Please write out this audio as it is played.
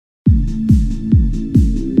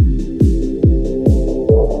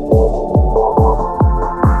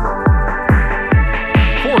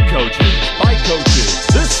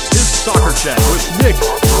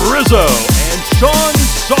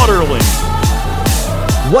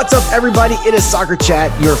What's up, everybody? It is Soccer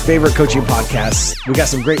Chat, your favorite coaching podcast. We got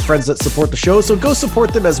some great friends that support the show, so go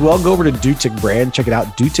support them as well. Go over to Dutic Brand. Check it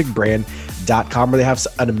out, duticbrand.com, where they have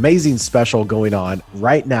an amazing special going on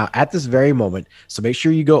right now at this very moment. So make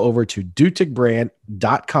sure you go over to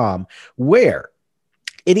duticbrand.com, where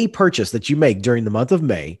any purchase that you make during the month of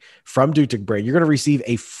May from Dutic Brand, you're going to receive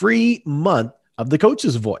a free month of the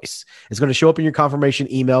Coach's Voice. It's going to show up in your confirmation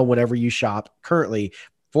email whenever you shop currently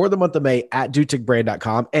for the month of May at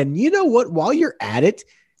duticbrand.com. And you know what? While you're at it,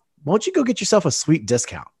 why don't you go get yourself a sweet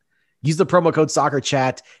discount? Use the promo code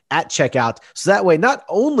SoccerChat at checkout. So that way, not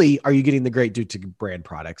only are you getting the great Dutic Brand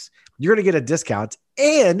products, you're going to get a discount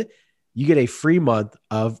and you get a free month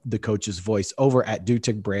of the Coach's Voice over at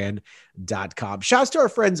duticbrand.com. Shouts to our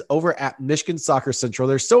friends over at Michigan Soccer Central.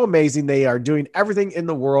 They're so amazing. They are doing everything in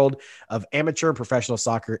the world of amateur and professional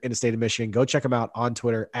soccer in the state of Michigan. Go check them out on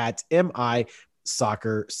Twitter at MI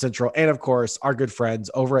Soccer Central. And of course, our good friends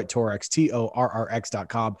over at Torrx,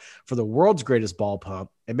 TORRX.com, for the world's greatest ball pump.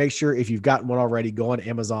 And make sure if you've gotten one already, go on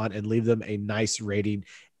Amazon and leave them a nice rating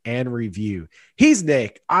and review. He's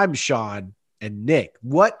Nick. I'm Sean. And Nick,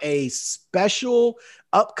 what a special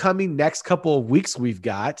upcoming next couple of weeks we've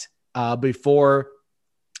got before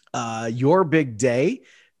your big day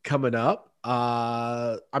coming up.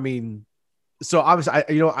 So obviously,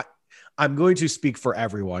 I'm going to speak for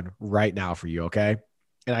everyone right now for you, okay?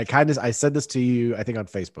 And I said this to you, I think, on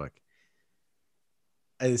Facebook.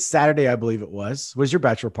 Saturday, I believe it was your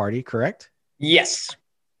bachelor party, correct? Yes.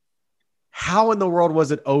 How in the world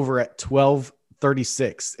was it over at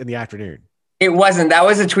 12:36 in the afternoon? It wasn't. That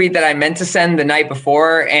was a tweet that I meant to send the night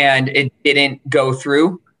before, and it didn't go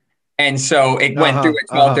through. And so it went through at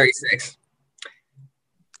 12:36.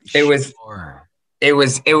 I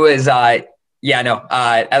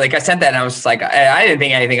sent that and I was just like, I didn't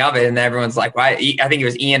think anything of it. And then everyone's like, why? I think it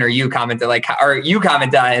was Ian or you commented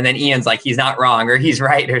and then Ian's like, he's not wrong or he's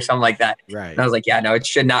right or something like that. Right. And I was like, yeah, no, it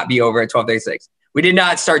should not be over at 12:36. We did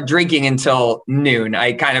not start drinking until noon.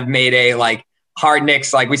 I kind of made a hard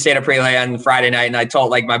nicks. We stayed up pretty late on Friday night and I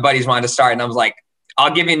told my buddies wanted to start and I was like,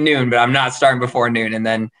 I'll give you noon, but I'm not starting before noon. And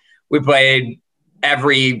then we played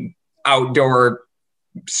every outdoor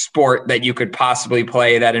sport that you could possibly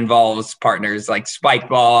play that involves partners, like spike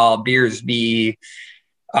ball, Beersby,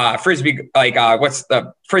 frisbee, what's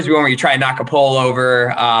the frisbee one where you try and knock a pole over?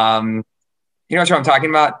 You know what I'm talking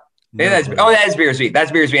about? No. That is Beersby.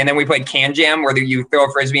 That's Beersby. And then we played can jam where you throw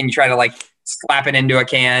a frisbee and you try to slap it into a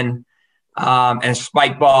can, and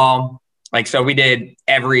spike ball. So we did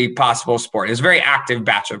every possible sport. It was a very active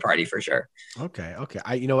bachelor party for sure. Okay.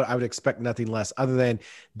 You know what? I would expect nothing less other than,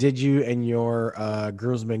 did you and your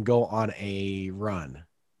groomsmen go on a run?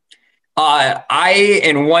 I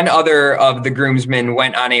and one other of the groomsmen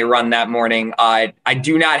went on a run that morning. I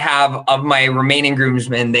do not have, of my remaining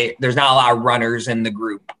groomsmen, there's not a lot of runners in the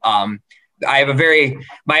group. I have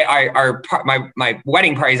my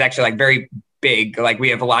wedding party is actually very big. We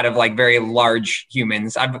have a lot of very large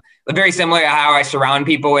humans. I'm very similar to how I surround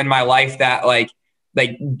people in my life that like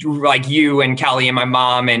you and Kelly and my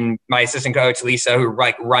mom and my assistant coach Lisa, who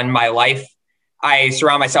run my life. I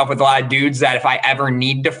surround myself with a lot of dudes that if I ever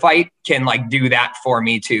need to fight can do that for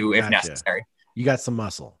me too, if necessary. You got some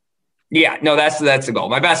muscle. Yeah, no, that's the goal.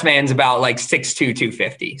 My best man's about 6'2",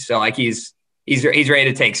 250. So he's ready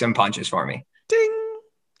to take some punches for me. Ding.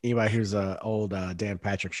 Anybody who's an old Dan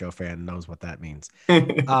Patrick Show fan knows what that means.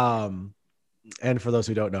 And for those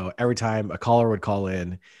who don't know, every time a caller would call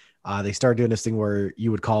in, they started doing this thing where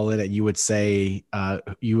you would call in and you would say,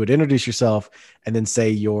 you would introduce yourself and then say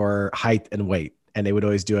your height and weight. And they would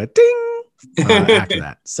always do a ding after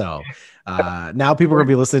that. So now people are going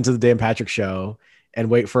to be listening to the Dan Patrick Show and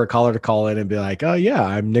wait for a caller to call in and be like, oh yeah,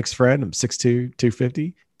 I'm Nick's friend. I'm 6'2",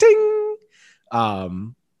 250. Ding.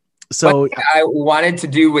 So what I wanted to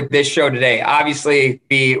do with this show today, obviously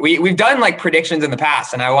we've done predictions in the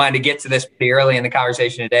past, and I wanted to get to this pretty early in the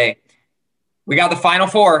conversation today. We got the Final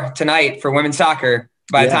Four tonight for women's soccer.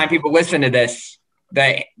 By the time people listen to this,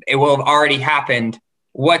 that it will have already happened.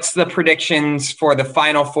 What's the predictions for the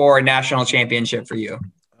Final Four national championship for you?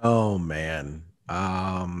 Oh man.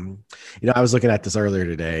 I was looking at this earlier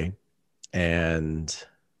today and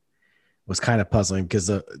was kind of puzzling because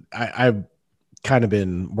I've kind of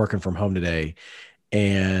been working from home today,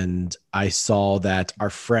 and I saw that our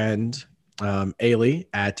friend Ailey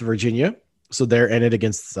at Virginia, so they're in it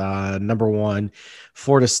against number 1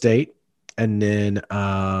 Florida State, and then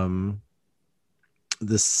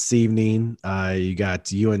this evening you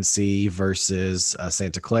got UNC versus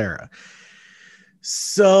Santa Clara.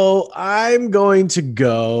 So I'm going to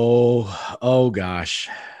go, oh gosh.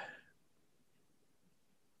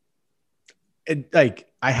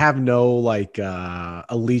 I have no like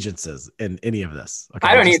allegiances in any of this. Okay,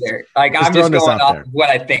 I don't either. Like I'm throwing just this going out off there. what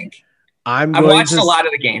I think. I've I've watched a lot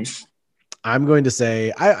of the games. I'm going to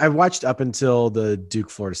say I watched up until the Duke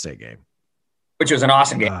Florida State game, which was an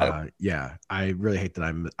awesome game. Yeah, I really hate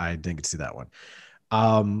that I didn't get to see that one.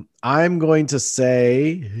 I'm going to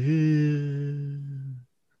say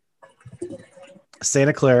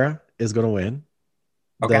Santa Clara is going to win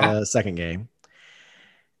the second game,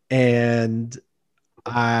 and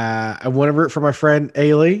I want to root for my friend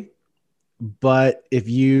Ailey. But if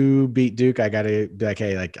you beat Duke, I got to be like,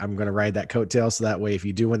 hey, like I'm going to ride that coattail. So that way, if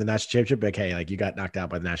you do win the national championship, like, hey, like you got knocked out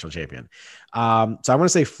by the national champion. So I'm going to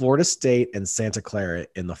say Florida State and Santa Clara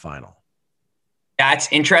in the final.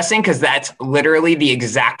 That's interesting because that's literally the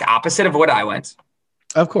exact opposite of what I went.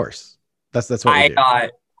 Of course. That's what we do.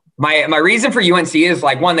 My reason for UNC is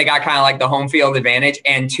like, one, they got kind of like the home field advantage.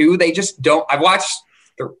 And two, they just don't. I've watched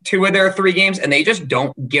 2 of their 3 games and they just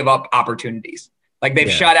don't give up opportunities. Like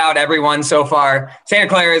they've shut out everyone so far. Santa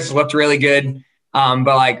Clara's looked really good. But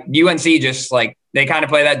like UNC just like, they kind of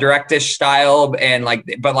play that directish style and like,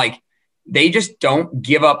 but like they just don't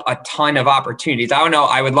give up a ton of opportunities. I don't know.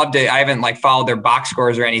 I would love to, I haven't like followed their box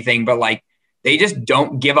scores or anything, but like they just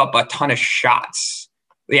don't give up a ton of shots.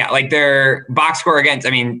 Yeah. Like their box score against,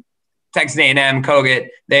 I mean, Texas A&M, Kogut,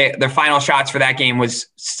 their final shots for that game was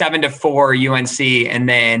 7-4 UNC. And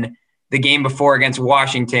then the game before against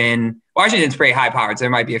Washington's pretty high powered. So there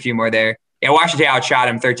might be a few more there. Yeah. Washington outshot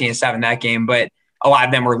him 13-7 that game, but a lot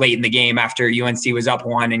of them were late in the game after UNC was up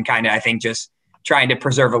 1 and kind of, I think, just trying to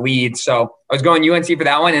preserve a lead. So I was going UNC for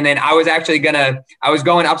that one. And then I was actually I was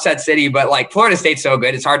going upset city, but like Florida State's so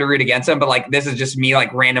good. It's hard to root against them, but like, this is just me,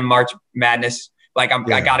 like random March Madness. Like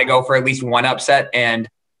I got to go for at least one upset. And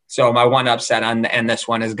so my one upset and this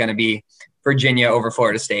one is going to be Virginia over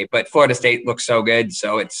Florida State, but Florida State looks so good.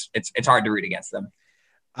 So it's hard to root against them.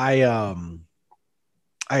 I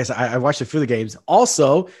watched a few of the games.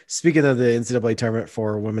 Also, speaking of the NCAA tournament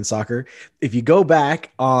for women's soccer, if you go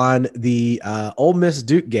back on the Ole Miss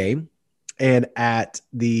Duke game, and at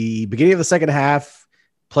the beginning of the second half,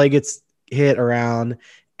 play gets hit around,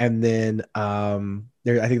 and then I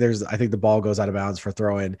think the ball goes out of bounds for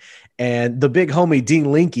throw in, and the big homie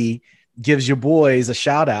Dean Linke gives your boys a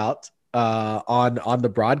shout out on the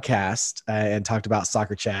broadcast and talked about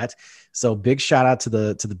Soccer Chat. So big shout out to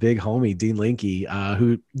the big homie Dean Linke,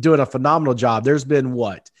 who doing a phenomenal job. There's been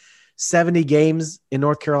 70 games in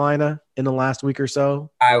North Carolina in the last week or so.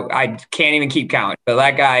 I can't even keep count, but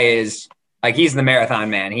that guy is like, he's the marathon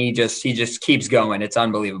man. He just keeps going. It's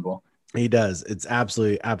unbelievable. He does. It's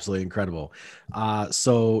absolutely incredible.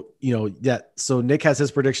 So Nick has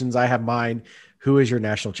his predictions. I have mine. Who is your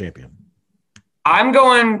national champion? I've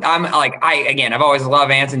always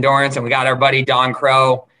loved Anson Dorrance, and we got our buddy Don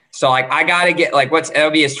Crow. So like, I got to get like, it'll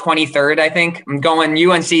be his 23rd, I think. I'm going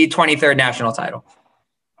UNC 23rd national title.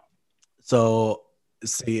 So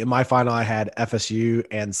see, in my final, I had FSU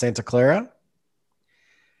and Santa Clara.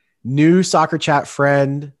 New Soccer Chat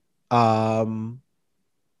friend.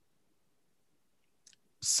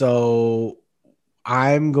 So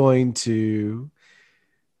I'm going to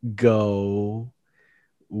go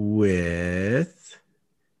with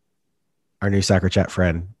our new Soccer Chat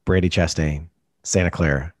friend, Brady Chastain, Santa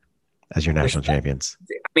Clara, as your national champions.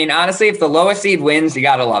 I mean, honestly, if the lowest seed wins, you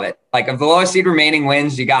gotta love it. Like if the lowest seed remaining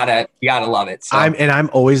wins, you gotta love it. So. I'm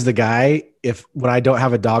always the guy. When I don't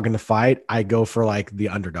have a dog in the fight, I go for like the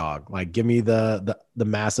underdog. Like give me the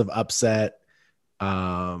massive upset.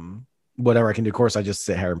 Whatever I can do. Of course, I just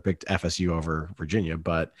sit here and picked FSU over Virginia,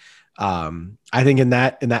 but I think in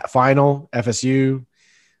that final, FSU,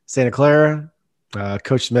 Santa Clara,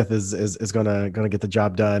 Coach Smith is gonna get the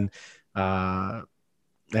job done.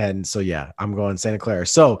 And so, yeah, I'm going Santa Clara.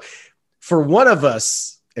 So for one of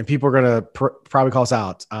us, and people are going to probably call us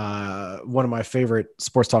out, one of my favorite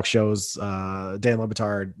sports talk shows, Dan Le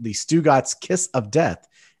Batard, the Stugatz Kiss of Death.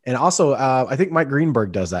 And also, I think Mike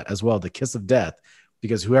Greenberg does that as well, the Kiss of Death,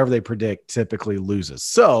 because whoever they predict typically loses.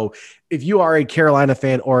 So if you are a Carolina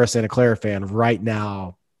fan or a Santa Clara fan right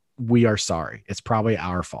now, we are sorry. It's probably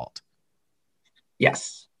our fault.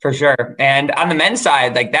 Yes. For sure. And on the men's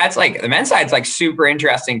side, like that's like the men's side's like super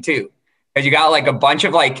interesting too. Because you got like a bunch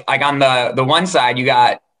of like on the one side, you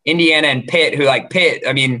got Indiana and Pitt, who like Pitt.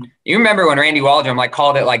 I mean, you remember when Randy Waldrum like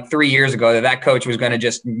called it like 3 years ago that coach was going to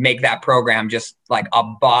just make that program just like a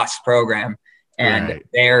boss program. And right.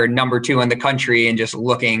 They're number 2 in the country and just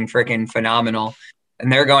looking freaking phenomenal.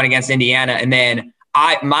 And they're going against Indiana. And then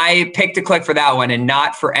my pick to click for that one, and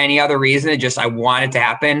not for any other reason, just I want it to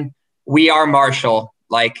happen. We Are Marshall.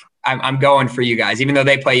 Like I'm going for you guys, even though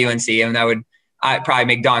they play UNC, and that would probably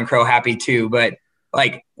make Don Crow happy too. But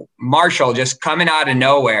like Marshall just coming out of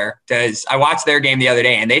nowhere. I watched their game the other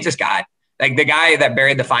day, and they just got like the guy that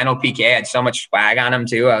buried the final PK had so much swag on him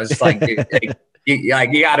too. I was just like, dude, you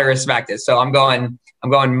got to respect it. So I'm going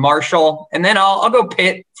Marshall, and then I'll go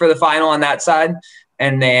Pitt for the final on that side,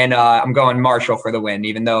 and then I'm going Marshall for the win,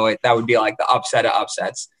 even though that would be like the upset of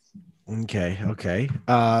upsets. Okay.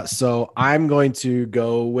 So I'm going to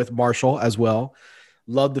go with Marshall as well.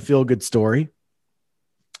 Love the feel good story.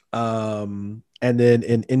 And then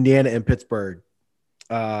in Indiana and Pittsburgh,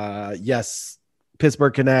 yes,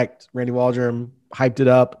 Pittsburgh Connect, Randy Waldrum hyped it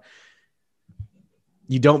up.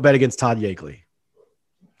 You don't bet against Todd Yakeley,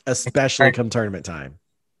 especially come tournament time.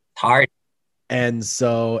 Hard. And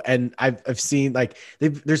so, and I've seen like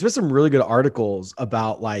there's been some really good articles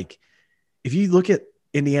about like if you look at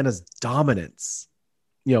Indiana's dominance,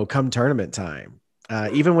 come tournament time,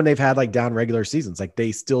 even when they've had like down regular seasons, like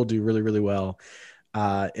they still do really, really well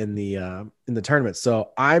in the tournament.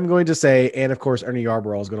 So I'm going to say, and of course, Ernie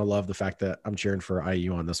Yarborough is going to love the fact that I'm cheering for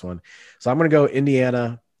IU on this one. So I'm going to go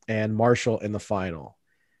Indiana and Marshall in the final.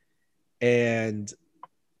 And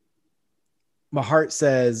my heart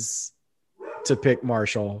says to pick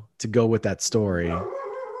Marshall to go with that story.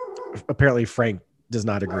 Apparently Frank does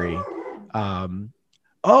not agree.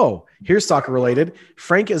 Oh, here's soccer related.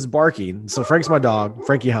 Frank is barking. So Frank's my dog,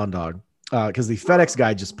 Frankie Hound Dog, because the FedEx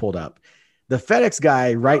guy just pulled up. The FedEx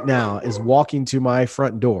guy right now is walking to my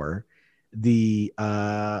front door.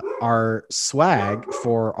 Our swag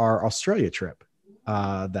for our Australia trip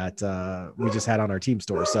that we just had on our team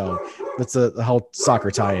store. So that's the whole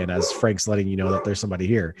soccer tie-in as Frank's letting you know that there's somebody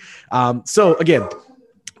here. So again,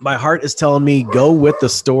 my heart is telling me go with the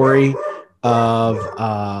story of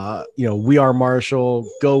we are Marshall,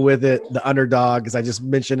 go with it, the underdog, as I just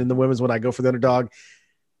mentioned in the women's when I go for the underdog,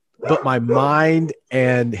 but my mind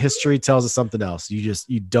and history tells us something else.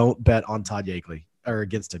 You don't bet on Todd Yakeley or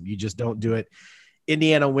against him. You just don't do it.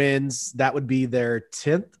 Indiana wins. That would be their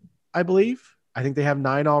 10th, I believe. I think they have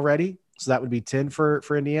 9 already, so that would be 10 for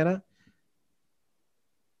Indiana.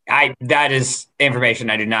 That is information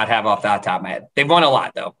I do not have off the top of my head. They've won a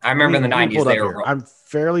lot, though. I remember in the 90s they were. I'm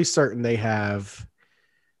fairly certain they have.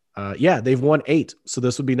 They've won 8, so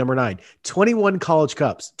this would be number 9. 21 College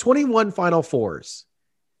Cups, 21 Final Fours.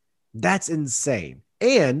 That's insane,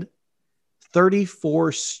 and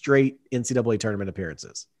 34 straight NCAA tournament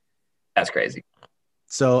appearances. That's crazy.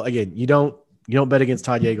 So again, you don't bet against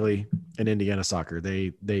Todd Yakeley and Indiana soccer.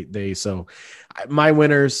 So my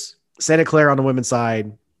winners: Santa Clara on the women's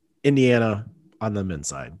side, Indiana on the men's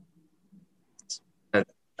side.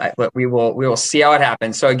 We will see how it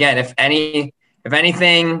happens. So again, if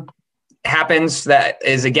anything happens that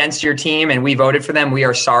is against your team and we voted for them, we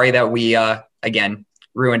are sorry that we again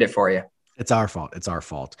ruined it for you. It's our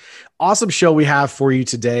fault. Awesome show we have for you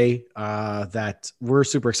today that we're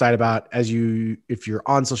super excited about. If you're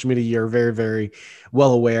on social media, you're very, very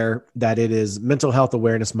well aware that it is Mental Health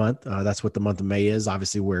Awareness Month. That's what the month of May is.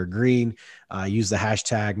 Obviously, wear green. Use the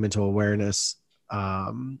hashtag Mental Awareness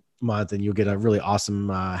Month, and you'll get a really awesome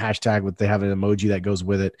hashtag. They have an emoji that goes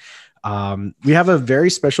with it. We have a very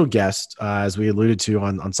special guest, as we alluded to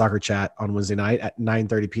on Soccer Chat on Wednesday night at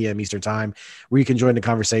 9:30 p.m. Eastern Time, where you can join the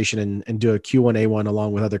conversation and do a Q&A one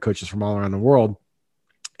along with other coaches from all around the world.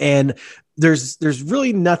 And there's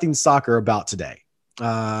really nothing soccer about today,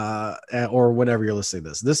 or whenever you're listening to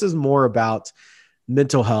this. This is more about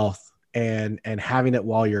mental health and having it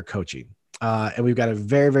while you're coaching. And we've got a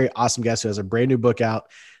very, very awesome guest who has a brand new book out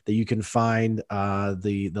that you can find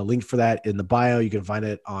the link for that in the bio. You can find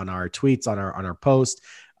it on our tweets, on our post.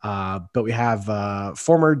 But we have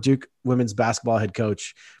former Duke women's basketball head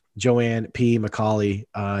coach Joanne P. McCauley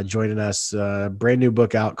joining us. Brand new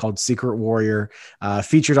book out called Secret Warrior,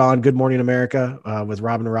 featured on Good Morning America with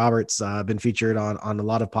Robin Roberts. Been featured on a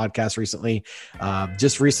lot of podcasts recently.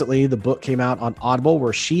 Just recently, the book came out on Audible,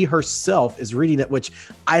 where she herself is reading it, which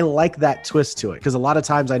I like that twist to it, because a lot of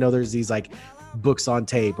times I know there's these like books on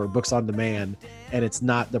tape or books on demand, and it's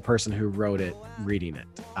not the person who wrote it reading it.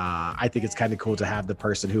 I think it's kind of cool to have the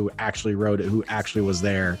person who actually wrote it, who actually was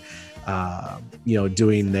there,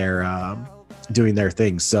 doing their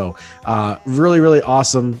things. So really, really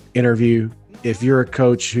awesome interview. If you're a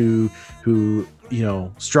coach who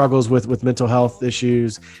struggles with mental health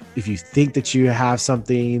issues, if you think that you have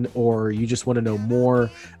something, or you just want to know more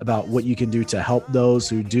about what you can do to help those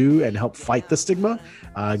who do and help fight the stigma,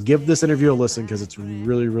 give this interview a listen, because it's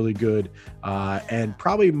really, really good, and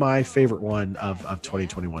probably my favorite one of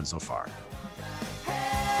 2021 so far.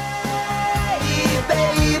 Hey,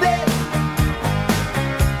 baby.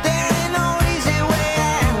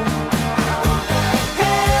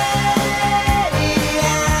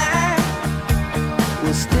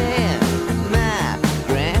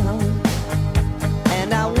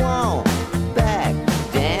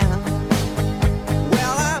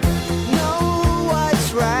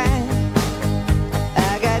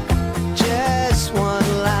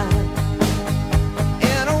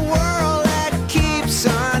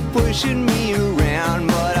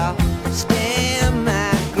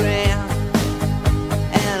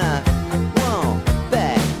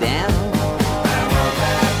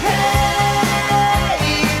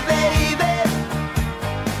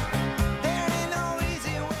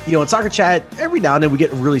 In Soccer Chat, every now and then we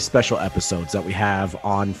get really special episodes that we have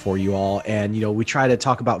on for you all. And, we try to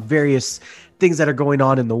talk about various things that are going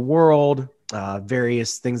on in the world,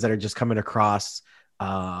 various things that are just coming across,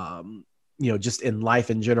 just in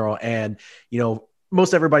life in general. And,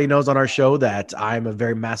 most everybody knows on our show that I'm a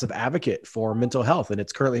very massive advocate for mental health, and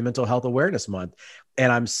it's currently Mental Health Awareness Month.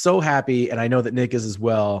 And I'm so happy, and I know that Nick is as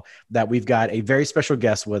well, that we've got a very special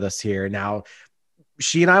guest with us here. Now,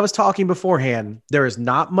 she and I was talking beforehand. There is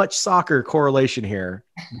not much soccer correlation here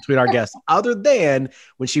between our guests, other than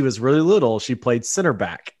when she was really little, she played center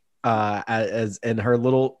back as in her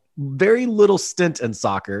very little stint in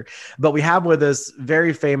soccer. But we have with us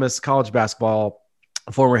very famous college basketball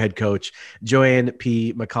former head coach, Joanne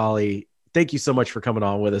P. McCauley. Thank you so much for coming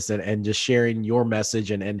on with us and just sharing your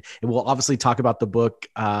message. And we'll obviously talk about the book.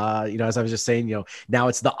 As I was just saying, now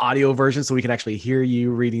it's the audio version, so we can actually hear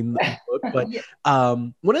you reading the book. But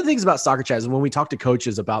one of the things about Soccer Chat is when we talk to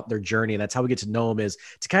coaches about their journey, and that's how we get to know them, is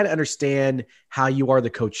to kind of understand how you are the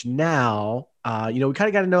coach now. We kind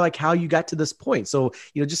of got to know like how you got to this point. So,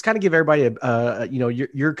 just kind of give everybody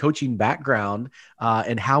your coaching background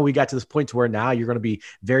and how we got to this point to where now you're going to be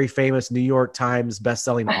very famous New York Times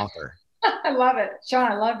bestselling author. I love it,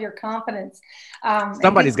 Sean. I love your confidence.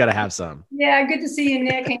 Somebody's got to have some. Yeah, good to see you,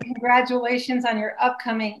 Nick, and congratulations on your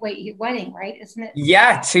upcoming wedding, right? Isn't it?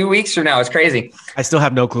 Yeah, 2 weeks from now. It's crazy. I still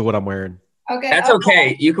have no clue what I'm wearing. Okay, that's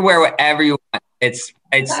okay. You can wear whatever you want. It's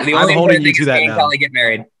the only important thing is stay and Kelly get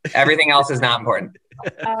married. Everything else is not important.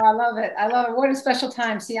 I love it. I love it. What a special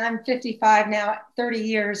time. See, I'm 55 now, 30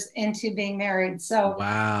 years into being married. So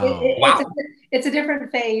wow. It's a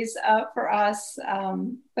different phase for us.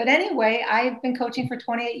 But anyway, I've been coaching for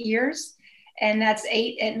 28 years, and that's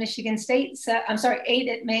 8 at Michigan State. 8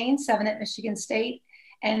 at Maine, 7 at Michigan State,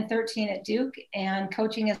 and 13 at Duke. And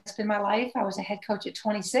coaching has been my life. I was a head coach at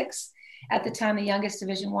 26, at the time the youngest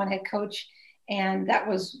Division I head coach. And that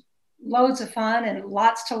was loads of fun and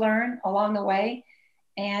lots to learn along the way.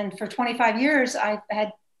 And for 25 years, I've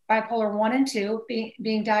had bipolar 1 and 2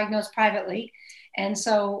 being diagnosed privately. And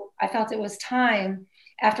so I felt it was time,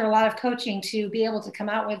 after a lot of coaching, to be able to come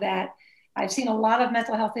out with that. I've seen a lot of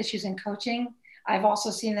mental health issues in coaching. I've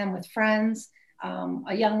also seen them with friends.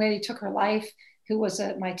 A young lady took her life who was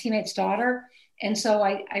my teammate's daughter. And so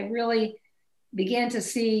I really began to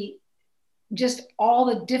see just all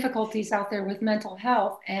the difficulties out there with mental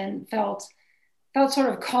health, and felt sort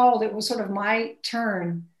of called. It was sort of my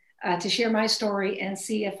turn to share my story and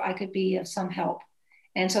see if I could be of some help.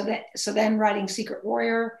 And so then writing Secret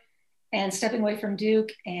Warrior and stepping away from Duke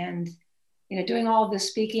and, doing all this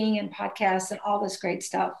speaking and podcasts and all this great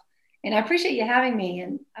stuff. And I appreciate you having me.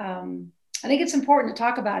 And I think it's important to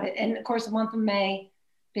talk about it. And of course, the month of May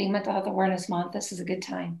being Mental Health Awareness Month, this is a good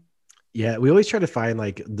time. Yeah, we always try to find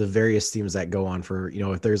like the various themes that go on for,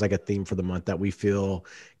 if there's like a theme for the month that we feel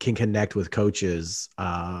can connect with coaches, we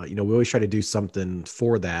always try to do something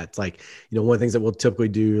for that. It's like, one of the things that we'll typically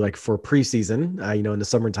do like for preseason, in the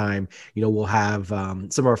summertime, we'll have some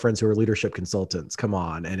of our friends who are leadership consultants come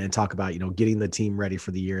on and talk about, getting the team ready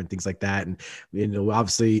for the year and things like that. And,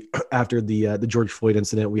 obviously after the George Floyd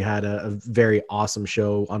incident, we had a very awesome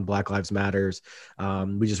show on Black Lives Matters.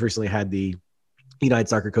 We just recently had the United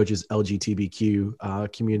Soccer Coaches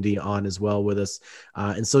LGBTQ community on as well with us.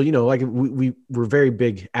 And so, we're very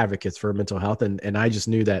big advocates for mental health. And I just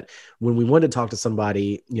knew that when we wanted to talk to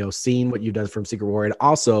somebody, seeing what you've done from Secret Warrior and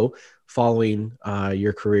also following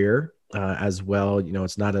your career as well,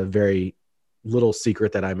 it's not a very little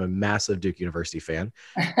secret that I'm a massive Duke University fan.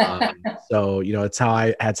 So, that's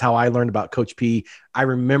how I learned about Coach P. I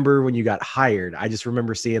remember when you got hired, I just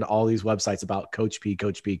remember seeing all these websites about Coach P.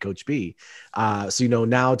 So,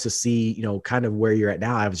 now to see, kind of where you're at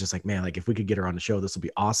now, I was just like, man, like if we could get her on the show, this will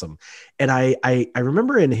be awesome. And I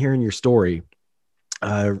remember in hearing your story,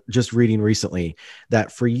 just reading recently,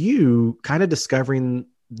 that for you kind of discovering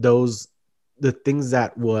the things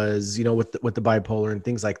that was, with the bipolar and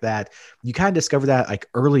things like that, you kind of discovered that like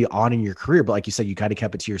early on in your career, but like you said, you kind of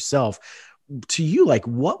kept it to yourself. To you, like,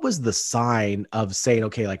 what was the sign of saying,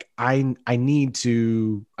 okay, like I need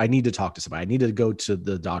to talk to somebody. I need to go to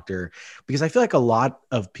the doctor, because I feel like a lot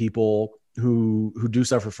of people who do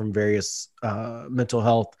suffer from various mental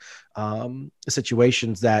health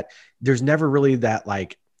situations, that there's never really that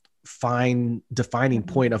like fine defining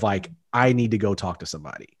point of like, I need to go talk to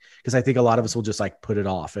somebody. Because I think a lot of us will just like put it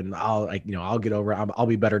off, and I'll get over it. I'll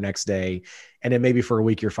be better next day. And then maybe for a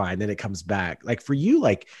week you're fine. Then it comes back. Like for you,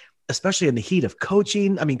 like, especially in the heat of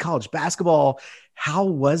coaching, college basketball, how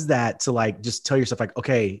was that to like, just tell yourself like,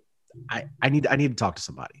 okay, I need to talk to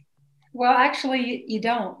somebody? Well, actually you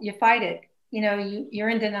don't, you fight it. you're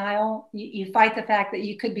in denial. You fight the fact that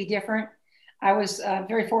you could be different. I was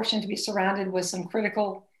very fortunate to be surrounded with some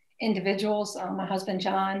critical individuals, my husband,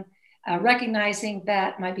 John, recognizing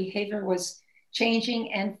that my behavior was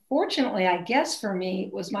changing. And fortunately, I guess for me,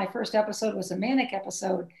 was my first episode was a manic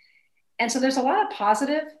episode. And so there's a lot of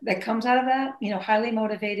positive that comes out of that, highly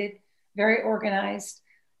motivated, very organized,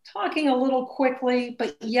 talking a little quickly,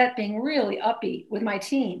 but yet being really upbeat with my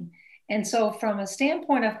team. And so from a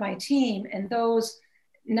standpoint of my team and those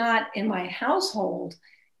not in my household,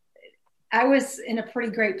 I was in a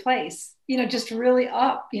pretty great place, just really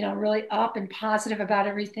up and positive about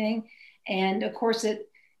everything. And of course, it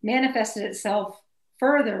manifested itself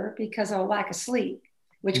further because of a lack of sleep,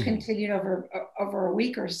 which continued over a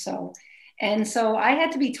week or so. And so I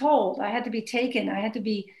had to be told, I had to be taken, I had to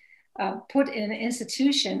be put in an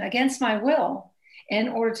institution against my will in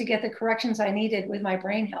order to get the corrections I needed with my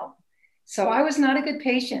brain health. So I was not a good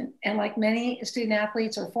patient. And like many student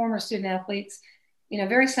athletes or former student athletes,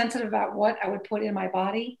 very sensitive about what I would put in my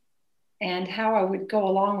body and how I would go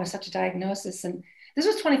along with such a diagnosis. And this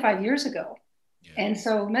was 25 years ago. Yeah. And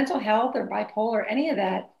so mental health or bipolar, any of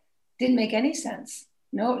that didn't make any sense.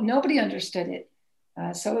 Nobody understood it.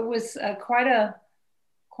 So it was quite a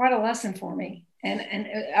lesson for me. And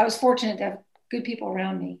I was fortunate to have good people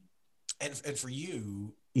around me. And for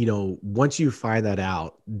you, once you find that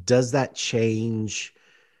out, does that change?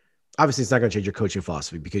 Obviously, it's not going to change your coaching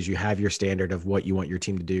philosophy because you have your standard of what you want your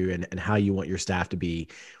team to do and how you want your staff to be.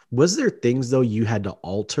 Was there things, though, you had to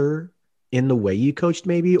alter in the way you coached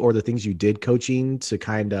maybe, or the things you did coaching to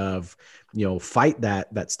kind of, fight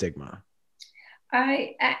that stigma?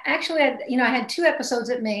 I actually had, I had 2 episodes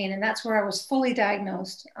at Maine, and that's where I was fully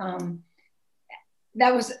diagnosed.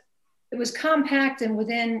 It was compact and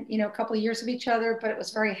within, a couple of years of each other, but it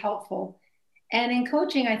was very helpful. And in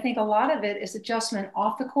coaching, I think a lot of it is adjustment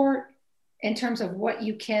off the court in terms of what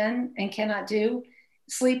you can and cannot do.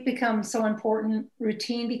 Sleep becomes so important.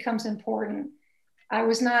 Routine becomes important. I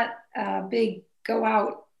was not a big go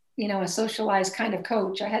out, a socialized kind of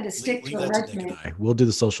coach. I had to stick to a regimen. We'll do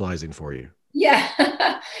the socializing for you. Yeah.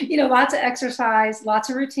 Lots of exercise, lots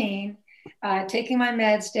of routine, taking my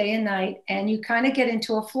meds day and night. And you kind of get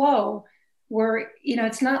into a flow where,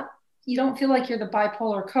 it's not, you don't feel like you're the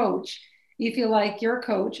bipolar coach. You feel like your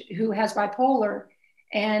coach who has bipolar.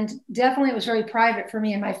 And definitely it was very private for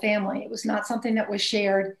me and my family. It was not something that was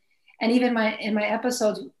shared. And even in my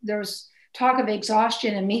episodes, there was talk of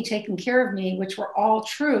exhaustion and me taking care of me, which were all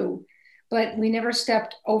true, but we never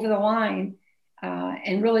stepped over the line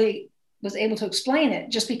and really was able to explain it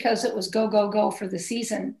just because it was go, go, go for the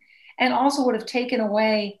season. And also would have taken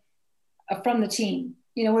away from the team,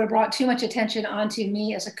 would have brought too much attention onto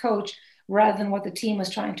me as a coach rather than what the team was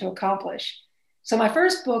trying to accomplish. So my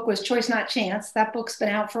first book was Choice Not Chance. That book's been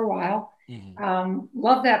out for a while.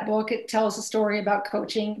 Love that book. It tells a story about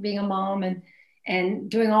coaching, being a mom and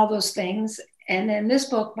doing all those things. And then this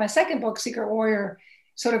book, my second book, Secret Warrior,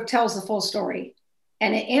 sort of tells the full story.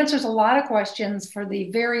 And it answers a lot of questions for the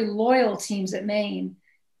very loyal teams at Maine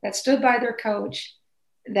that stood by their coach,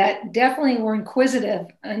 that definitely were inquisitive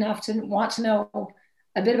enough to want to know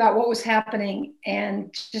a bit about what was happening,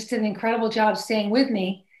 and just did an incredible job staying with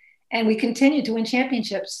me. And we continued to win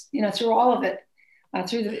championships, through all of it,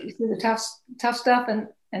 through the tough stuff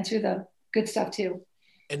and through the good stuff too.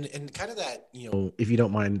 And kind of that, if you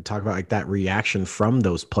don't mind, talk about like that reaction from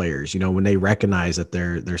those players, when they recognize that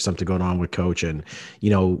there's something going on with coach. And,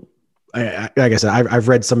 like I said, I've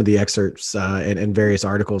read some of the excerpts and various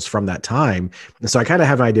articles from that time. And so I kind of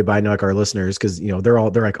have an idea, but I know like our listeners, because,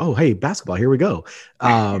 they're like, oh, hey, basketball, here we go.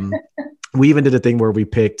 We even did a thing where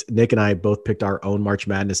Nick and I both picked our own March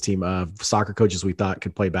Madness team of soccer coaches we thought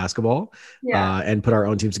could play basketball, and put our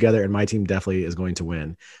own teams together. And my team definitely is going to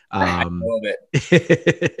win. I love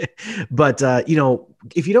it. But,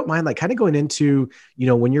 if you don't mind, like kind of going into,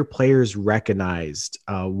 when your players recognized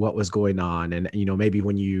what was going on and, maybe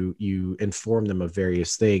when you informed them of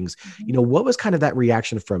various things, what was kind of that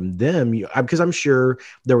reaction from them? Because I'm sure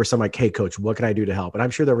there were some like, hey, coach, what can I do to help? And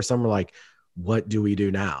I'm sure there were some were like, what do we do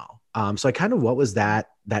now? So I kind of, what was that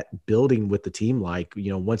building with the team like,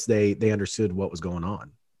 once they understood what was going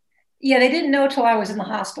on? Yeah, they didn't know till I was in the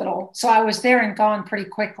hospital. So I was there and gone pretty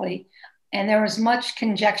quickly. And there was much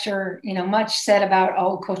conjecture, much said about,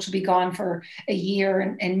 oh, coach will be gone for a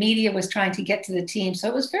year, and media was trying to get to the team. So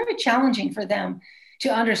it was very challenging for them to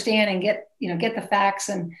understand and get the facts.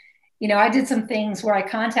 And, I did some things where I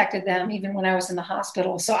contacted them even when I was in the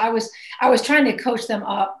hospital. So I was trying to coach them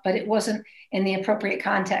up, but it wasn't in the appropriate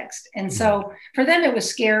context. And so for them, it was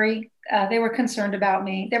scary. They were concerned about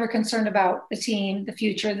me. They were concerned about the team, the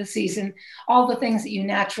future, the season, all the things that you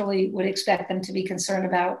naturally would expect them to be concerned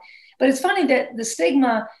about. But it's funny that the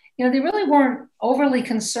stigma, they really weren't overly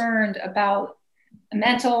concerned about a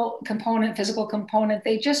mental component, physical component.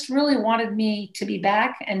 They just really wanted me to be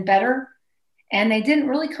back and better. And they didn't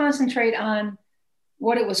really concentrate on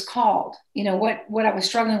what it was called, what I was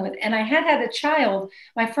struggling with. And I had a child.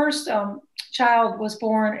 My first child was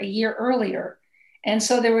born a year earlier. And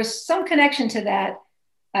so there was some connection to that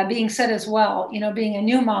being said as well, being a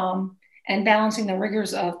new mom and balancing the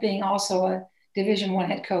rigors of being also a Division I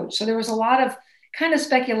head coach. So there was a lot of kind of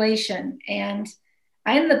speculation. And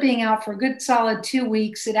I ended up being out for a good solid 2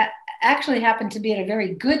 weeks. It actually happened to be at a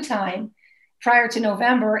very good time prior to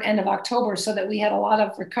November, end of October, so that we had a lot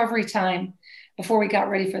of recovery time before we got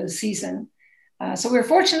ready for the season. So we were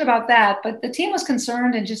fortunate about that, but the team was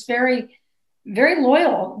concerned and just very, very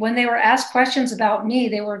loyal. When they were asked questions about me,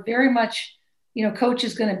 they were very much, coach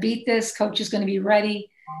is going to beat this, coach is going to be ready.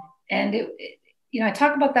 And I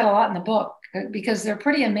talk about that a lot in the book because they're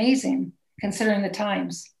pretty amazing considering the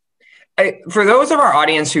times. For those of our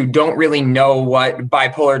audience who don't really know what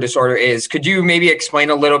bipolar disorder is, could you maybe explain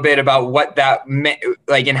a little bit about what that meant,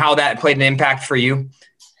 and how that played an impact for you?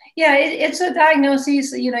 Yeah, it's a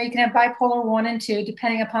diagnosis. You can have bipolar 1 and 2,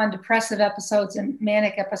 depending upon depressive episodes and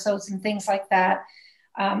manic episodes and things like that.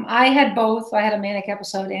 I had both. I had a manic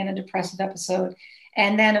episode and a depressive episode.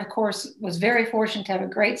 And then, of course, was very fortunate to have a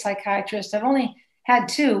great psychiatrist. I've only had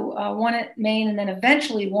 2, one at Maine and then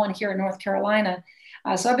eventually one here in North Carolina.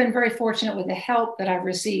 So I've been very fortunate with the help that I've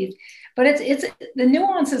received. But it's the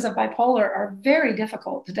nuances of bipolar are very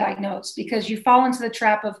difficult to diagnose because you fall into the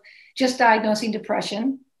trap of just diagnosing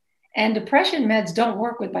depression. And depression meds don't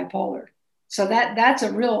work with bipolar. So that's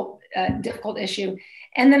a real difficult issue.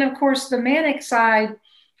 And then, of course, the manic side,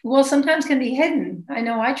 sometimes can be hidden. I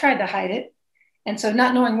know I tried to hide it. And so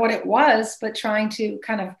not knowing what it was, but trying to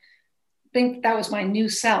kind of think that was my new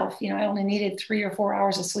self. I only needed 3 or 4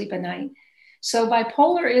 hours of sleep a night. So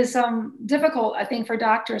bipolar is difficult, I think, for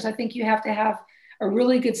doctors. I think you have to have a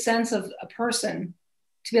really good sense of a person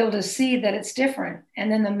to be able to see that it's different. And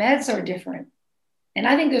then the meds are different. And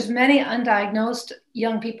I think there's many undiagnosed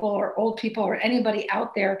young people or old people or anybody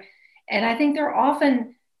out there. And I think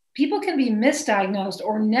people can be misdiagnosed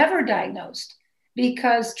or never diagnosed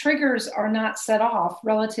because triggers are not set off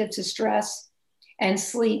relative to stress and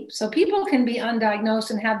sleep. So people can be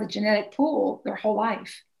undiagnosed and have the genetic pool their whole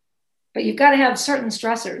life. But you've got to have certain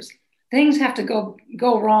stressors. Things have to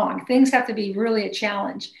go wrong. Things have to be really a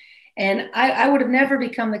challenge. And I would have never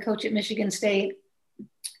become the coach at Michigan State,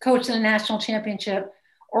 coached in a national championship,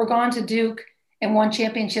 or gone to Duke and won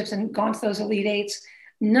championships and gone to those Elite Eights.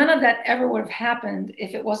 None of that ever would have happened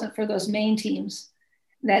if it wasn't for those main teams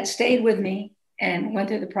that stayed with me and went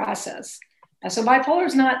through the process. So bipolar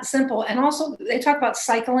is not simple. And also they talk about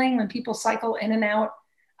cycling, when people cycle in and out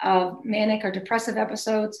of manic or depressive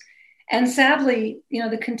episodes. And sadly,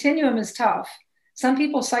 the continuum is tough. Some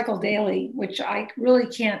people cycle daily, which I really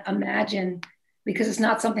can't imagine because it's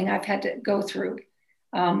not something I've had to go through.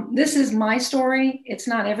 This is my story. It's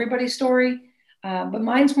not everybody's story, but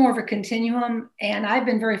mine's more of a continuum. And I've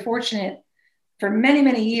been very fortunate for many,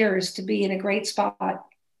 many years to be in a great spot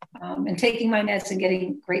and taking my meds and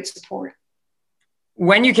getting great support.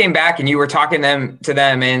 When you came back and you were talking to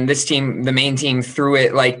them and this team, the main team, through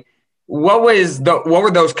it, what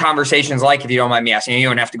were those conversations like, if you don't mind me asking? You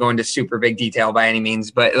don't have to go into super big detail by any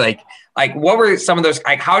means, but what were some of those,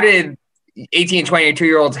 how did 18 and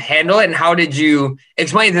 22-year-olds handle it? And how did you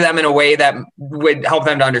explain to them in a way that would help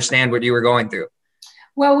them to understand what you were going through?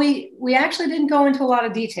 Well, we actually didn't go into a lot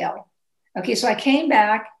of detail. Okay. So I came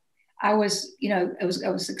back, I was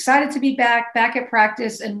excited to be back at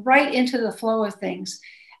practice and right into the flow of things.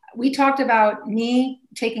 We talked about me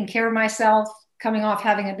taking care of myself, coming off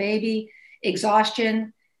having a baby,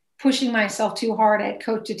 exhaustion, pushing myself too hard. I had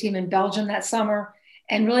coached a team in Belgium that summer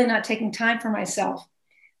and really not taking time for myself.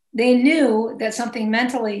 They knew that something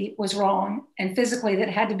mentally was wrong and physically that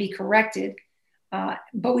had to be corrected,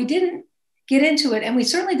 but we didn't get into it. And we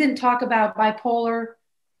certainly didn't talk about bipolar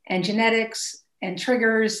and genetics and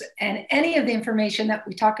triggers and any of the information that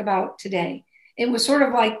we talk about today. It was sort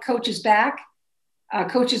of like coach is back,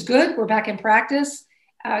 coach is good, we're back in practice.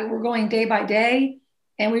 We're going day by day.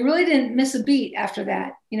 And we really didn't miss a beat after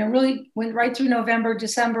that. Really went right through November,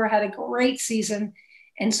 December, had a great season.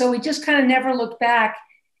 And so we just kind of never looked back.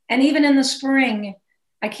 And even in the spring,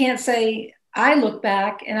 I can't say I look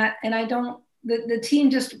back and I don't, the team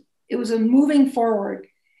just, it was a moving forward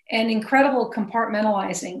and incredible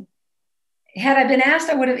compartmentalizing. Had I been asked,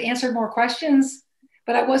 I would have answered more questions,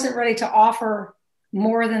 but I wasn't ready to offer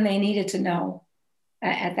more than they needed to know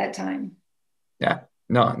at that time. Yeah,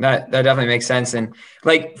 no, that definitely makes sense. And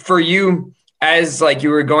like for you, as like you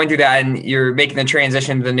were going through that and you're making the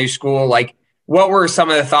transition to the new school, like what were some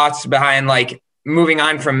of the thoughts behind like moving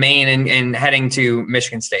on from Maine and heading to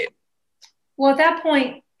Michigan State? Well, at that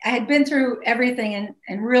point, I had been through everything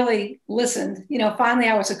and really listened. Finally,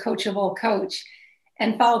 I was a coachable coach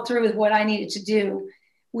and followed through with what I needed to do.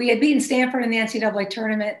 We had beaten Stanford in the NCAA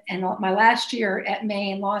tournament, and my last year at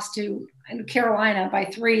Maine lost to Carolina by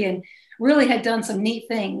 3 and really had done some neat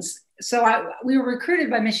things. So we were recruited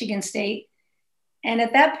by Michigan State. And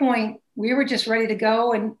at that point, we were just ready to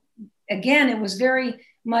go. And again, it was very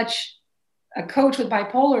much a coach with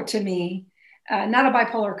bipolar to me, not a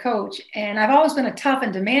bipolar coach. And I've always been a tough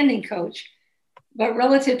and demanding coach, but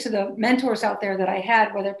relative to the mentors out there that I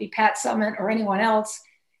had, whether it be Pat Summitt or anyone else,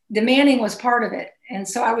 demanding was part of it. And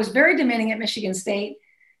so I was very demanding at Michigan State.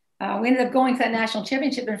 We ended up going to that national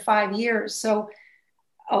championship in 5 years. So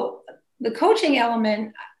the coaching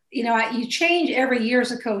element, you change every year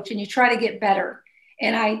as a coach and you try to get better.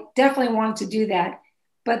 And I definitely wanted to do that.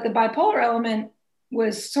 But the bipolar element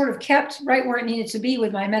was sort of kept right where it needed to be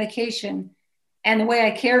with my medication and the way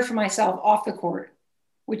I cared for myself off the court,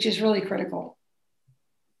 which is really critical.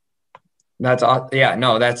 That's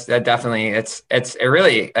definitely, it's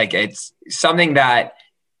really like, it's something that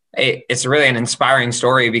it's really an inspiring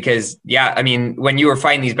story because I mean, when you were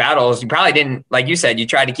fighting these battles, you probably didn't, like you said, you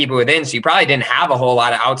tried to keep it within. So you probably didn't have a whole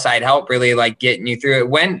lot of outside help really like getting you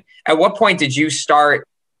through it. At what point did you start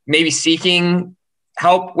maybe seeking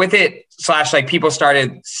help with it / like people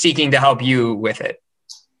started seeking to help you with it?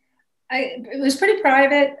 It was pretty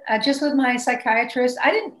private, just with my psychiatrist.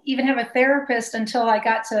 I didn't even have a therapist until I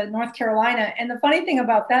got to North Carolina. And the funny thing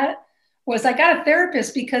about that was I got a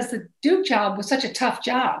therapist because the Duke job was such a tough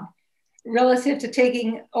job relative to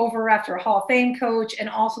taking over after a Hall of Fame coach and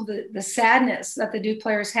also the sadness that the Duke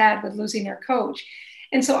players had with losing their coach.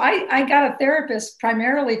 And so I got a therapist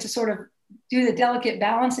primarily to sort of do the delicate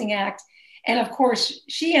balancing act. And of course,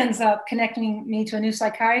 she ends up connecting me to a new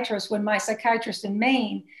psychiatrist when my psychiatrist in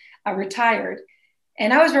Maine retired.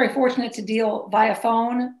 And I was very fortunate to deal via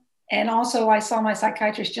phone. And also I saw my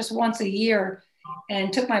psychiatrist just once a year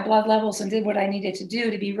and took my blood levels and did what I needed to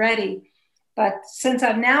do to be ready. But since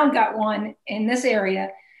I've now got one in this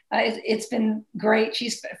area, it's been great.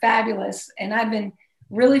 She's fabulous. And I've been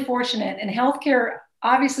really fortunate. And healthcare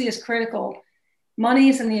obviously is critical.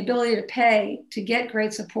 Monies and the ability to pay to get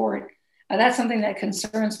great support. That's something that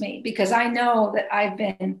concerns me because I know that I've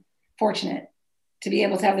been fortunate to be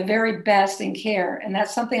able to have the very best in care. And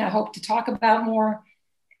that's something I hope to talk about more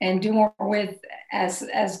and do more with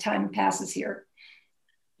as time passes here.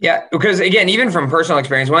 Yeah, because again, even from personal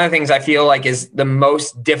experience, one of the things I feel like is the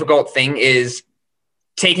most difficult thing is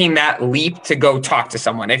taking that leap to go talk to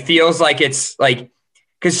someone. It feels like it's like,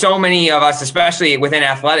 because so many of us, especially within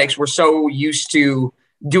athletics, we're so used to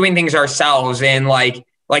doing things ourselves and like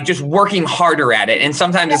just working harder at it. And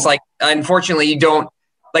sometimes it's like, unfortunately, you don't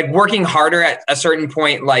like working harder at a certain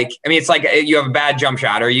point. Like, I mean, it's like you have a bad jump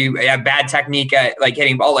shot or you have bad technique at like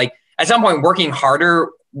hitting ball. Like at some point, working harder,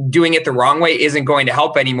 doing it the wrong way isn't going to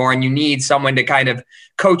help anymore. And you need someone to kind of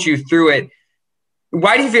coach you through it.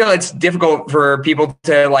 Why do you feel it's difficult for people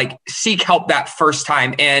to like seek help that first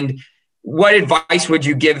time? And what advice would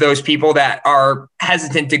you give those people that are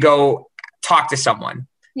hesitant to go talk to someone?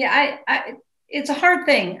 Yeah, it's a hard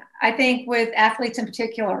thing, I think, with athletes in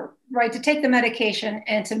particular, right? To take the medication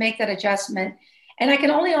and to make that adjustment. And I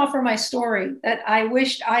can only offer my story that I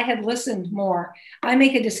wished I had listened more. I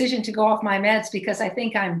make a decision to go off my meds because I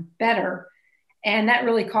think I'm better. And that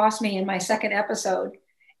really cost me in my second episode.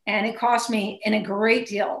 And it cost me in a great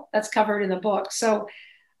deal that's covered in the book. So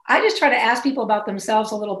I just try to ask people about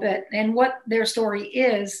themselves a little bit and what their story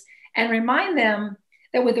is and remind them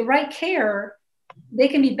that with the right care, they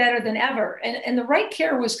can be better than ever. And the right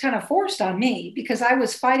care was kind of forced on me because I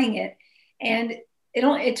was fighting it. And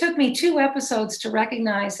it took me 2 episodes to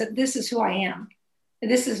recognize that this is who I am.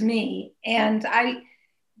 This is me. And I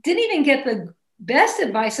didn't even get the best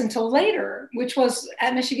advice until later, which was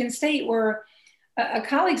at Michigan State, where a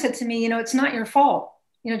colleague said to me, it's not your fault.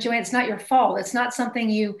 Joanne, it's not your fault. It's not something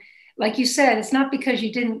you, like you said, it's not because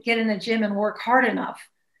you didn't get in the gym and work hard enough.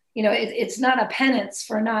 It's not a penance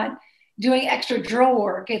for not doing extra drill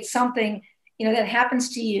work. It's something, that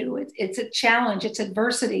happens to you. It's a challenge. It's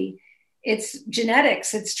adversity. It's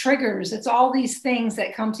genetics. It's triggers. It's all these things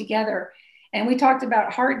that come together. And we talked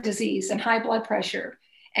about heart disease and high blood pressure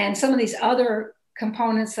and some of these other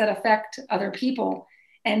components that affect other people.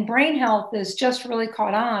 And brain health is just really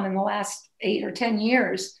caught on in the last 8 or 10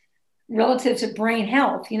 years, relative to brain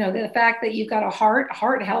health. The fact that you've got a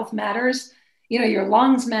heart health matters. Your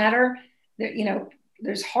lungs matter.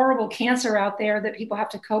 There's horrible cancer out there that people have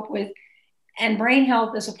to cope with. And brain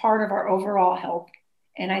health is a part of our overall health.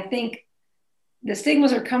 And I think the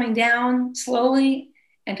stigmas are coming down slowly,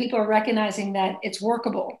 and people are recognizing that it's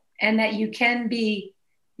workable and that you can be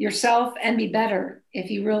yourself and be better if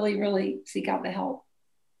you really, really seek out the help.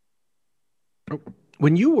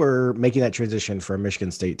 When you were making that transition from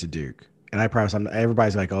Michigan State to Duke, and I promise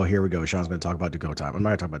everybody's like, oh, here we go. Sean's going to talk about Duke all the time. I'm not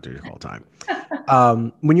going to talk about Duke all the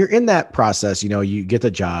time. When you're in that process, you get the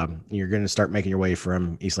job, you're going to start making your way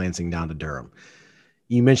from East Lansing down to Durham.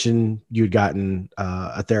 You mentioned you'd gotten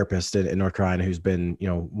a therapist in North Carolina who's been,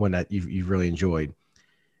 one that you've really enjoyed.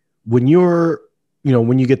 When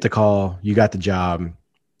when you get the call, you got the job,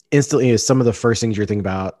 instantly is some of the first things you're thinking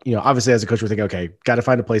about. Obviously as a coach, we're thinking, okay, got to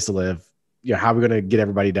find a place to live. How are we going to get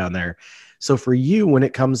everybody down there? So for you, when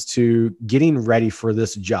it comes to getting ready for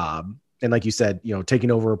this job, and like you said,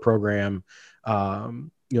 taking over a program, that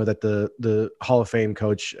the Hall of Fame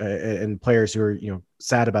coach and players who are,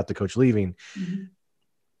 sad about the coach leaving, mm-hmm.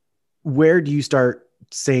 Where do you start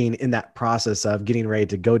saying in that process of getting ready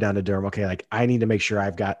to go down to Durham, okay, like I need to make sure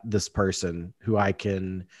I've got this person who I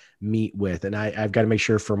can meet with, and I've got to make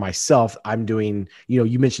sure for myself I'm doing,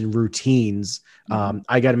 you mentioned routines.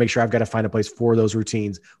 I got to make sure I've got to find a place for those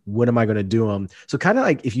routines. When am I going to do them? So kind of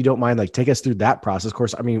like, if you don't mind, like take us through that process. Of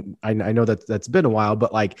course, I mean, I know that's been a while,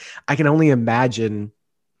 but like, I can only imagine,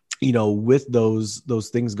 with those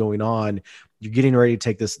things going on, you're getting ready to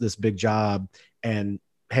take this big job, and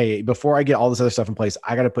hey, before I get all this other stuff in place,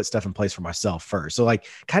 I got to put stuff in place for myself first. So like,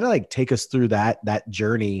 kind of like take us through that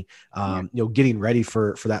journey, getting ready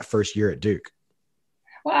for that first year at Duke.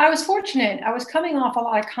 Well, I was fortunate. I was coming off a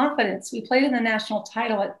lot of confidence. We played in the national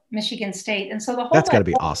title at Michigan State. And so that's got to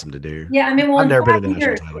be awesome to do. Yeah. I mean, I've never been in a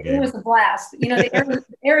national title game. It was a blast. The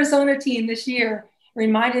Arizona team this year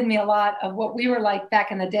reminded me a lot of what we were like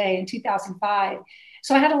back in the day in 2005.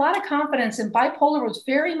 So I had a lot of confidence, and bipolar was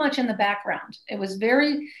very much in the background. It was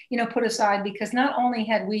very, put aside, because not only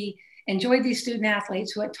had we enjoyed these student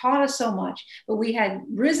athletes who had taught us so much, but we had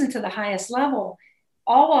risen to the highest level,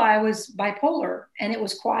 all while I was bipolar, and it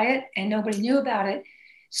was quiet and nobody knew about it.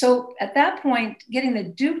 So at that point, getting the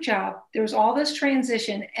Duke job, there was all this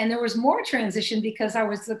transition, and there was more transition because I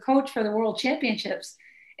was the coach for the World Championships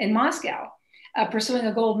in Moscow, pursuing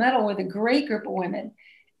a gold medal with a great group of women.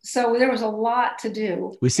 So there was a lot to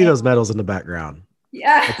do. We see those medals in the background.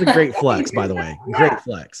 Yeah. It's a great flex, by the way. Yeah. Great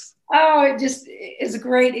flex. Oh, it just is a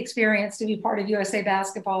great experience to be part of USA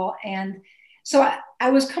Basketball. And so I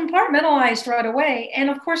was compartmentalized right away. And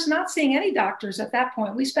of course, not seeing any doctors at that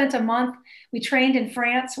point. We spent a month. We trained in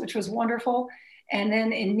France, which was wonderful. And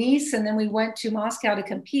then in Nice, and then we went to Moscow to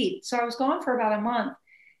compete. So I was gone for about a month.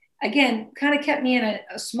 Again, kind of kept me in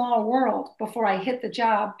a small world before I hit the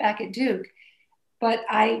job back at Duke. But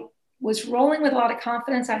I was rolling with a lot of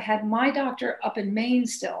confidence. I had my doctor up in Maine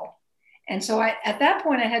still. And so at that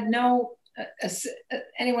point, I had no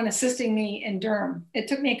anyone assisting me in Durham. It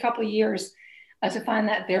took me a couple of years to find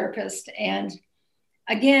that therapist. And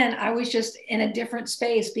again, I was just in a different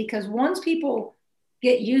space, because once people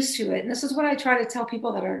get used to it, and this is what I try to tell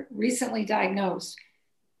people that are recently diagnosed,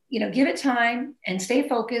 give it time and stay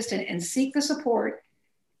focused and seek the support,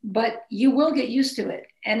 but you will get used to it.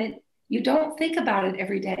 And you don't think about it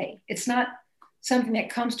every day. It's not something that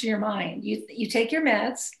comes to your mind. You take your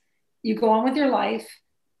meds, you go on with your life,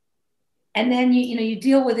 and then you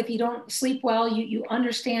deal with, if you don't sleep well, you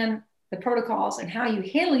understand the protocols and how you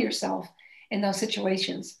handle yourself in those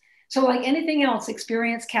situations. So like anything else,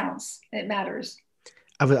 experience counts. It matters.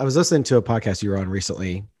 I was listening to a podcast you were on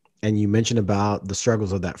recently, and you mentioned about the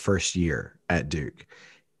struggles of that first year at Duke.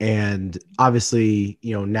 And obviously,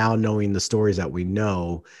 now knowing the stories that we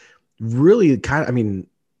know, really kind of, I mean,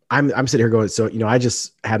 I'm sitting here going, so, I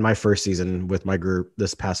just had my first season with my group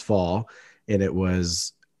this past fall, and it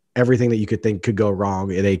was everything that you could think could go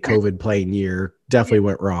wrong in a COVID playing year definitely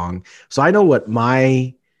went wrong. So I know what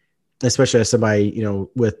especially as somebody,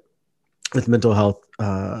 with mental health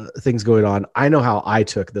things going on, I know how I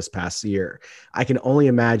took this past year. I can only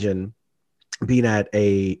imagine being at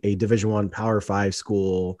a Division I Power 5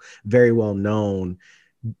 school, very well known.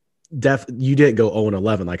 You didn't go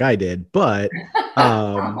 0-11 like I did, but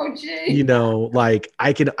I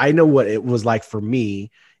know what it was like for me.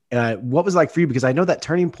 What was it like for you? Because I know that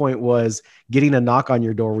turning point was getting a knock on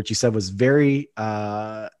your door, which you said was very,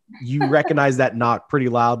 you recognized that knock pretty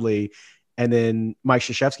loudly. And then Mike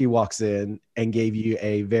Krzyzewski walks in and gave you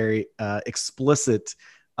a very explicit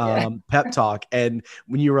pep talk. And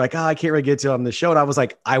when you were like, oh, I can't really get to it on the show. And I was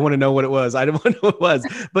like, I want to know what it was. I don't want to know what it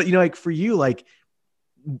was. But, like for you, like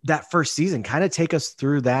that first season, kind of take us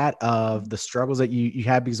through that of the struggles that you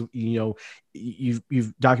had, because,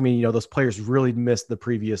 you've documented, those players really missed the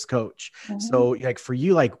previous coach. Mm-hmm. So like for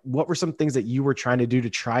you, like what were some things that you were trying to do to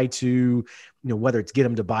try to, whether it's get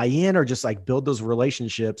them to buy in or just like build those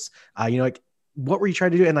relationships, like what were you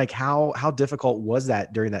trying to do? And like, how difficult was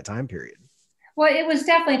that during that time period? Well, it was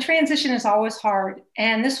definitely, transition is always hard.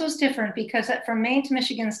 And this was different because from Maine to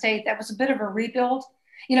Michigan State, that was a bit of a rebuild.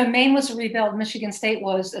 Maine was a rebuild, Michigan State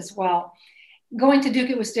was as well. Going to Duke,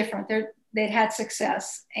 it was different. They'd had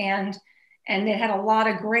success and they had a lot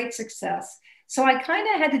of great success. So I kind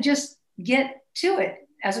of had to just get to it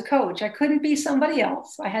as a coach. I couldn't be somebody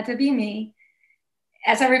else. I had to be me.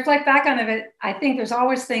 As I reflect back on it, I think there's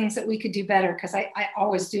always things that we could do better, because I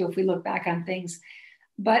always do if we look back on things.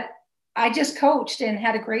 But I just coached and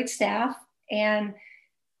had a great staff. And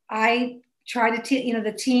I tried to,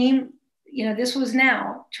 the team, this was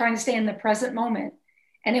now trying to stay in the present moment.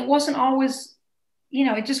 And it wasn't always,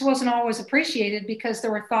 it just wasn't always appreciated, because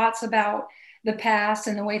there were thoughts about the past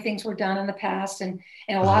and the way things were done in the past. And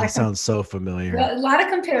a lot of sounds so familiar. A lot of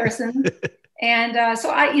comparisons. And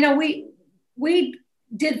so we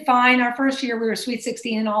did fine. Our first year, we were Sweet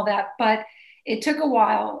 16 and all that, but it took a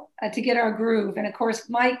while to get our groove. And of course,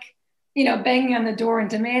 Mike, banging on the door and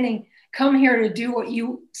demanding, come here to do what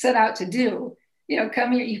you set out to do.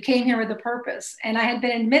 Come here, you came here with a purpose. And I had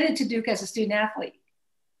been admitted to Duke as a student athlete.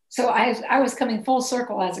 So I was coming full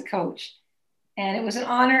circle as a coach. And it was an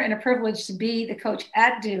honor and a privilege to be the coach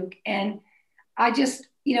at Duke. And I just,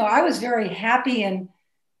 I was very happy and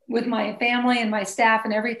with my family and my staff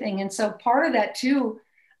and everything. And so part of that too,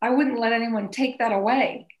 I wouldn't let anyone take that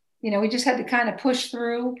away. We just had to kind of push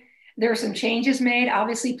through. There were some changes made,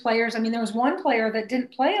 obviously players. There was one player that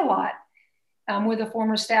didn't play a lot with a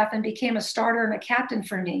former staff and became a starter and a captain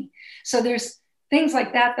for me. So there's things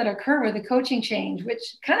like that occur with the coaching change, which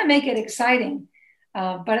kind of make it exciting.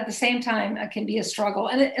 But at the same time, it can be a struggle.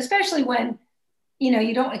 And especially when,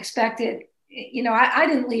 you don't expect it. I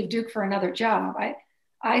didn't leave Duke for another job.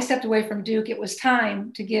 I stepped away from Duke. It was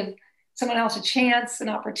time to give someone else a chance, an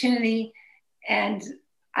opportunity. And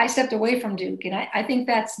I stepped away from Duke. And I think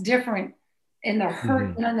that's different in the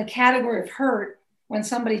hurt, and in the category of hurt, when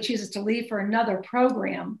somebody chooses to leave for another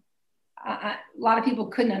program. A lot of people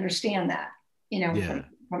couldn't understand that,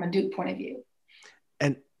 from a Duke point of view.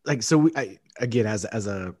 And like, so again, as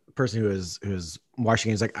a person who is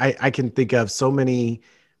watching games, like I can think of so many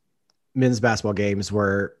men's basketball games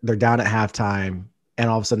where they're down at halftime and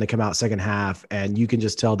all of a sudden they come out second half and you can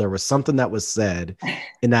just tell there was something that was said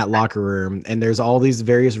in that locker room. And there's all these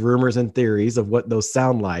various rumors and theories of what those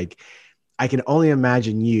sound like. I can only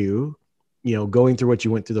imagine you going through what you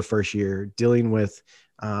went through the first year, dealing with,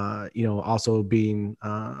 also being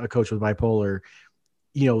a coach with bipolar,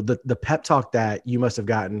 the pep talk that you must have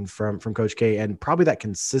gotten from Coach K, and probably that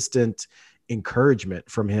consistent encouragement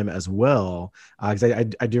from him as well. Because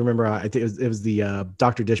I do remember, I think it was the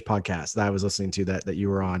Dr. Dish podcast that I was listening to that you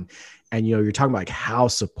were on, and you're talking about like how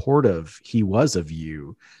supportive he was of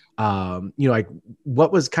you. Like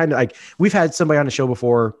what was kind of like, we've had somebody on the show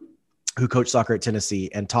before who coached soccer at Tennessee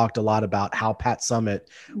and talked a lot about how Pat Summitt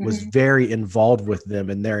was very involved with them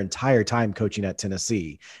in their entire time coaching at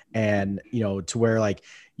Tennessee. And, to where like,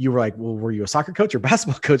 you were like, well, were you a soccer coach or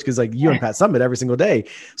basketball coach? Cause like you and Pat Summitt every single day.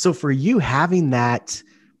 So for you having that,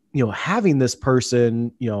 having this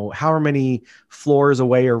person, however many floors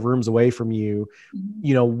away or rooms away from you,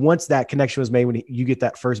 once that connection was made, when you get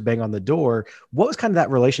that first bang on the door, what was kind of that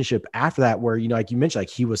relationship after that, where, like you mentioned, like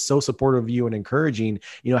he was so supportive of you and encouraging,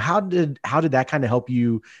 how did that kind of help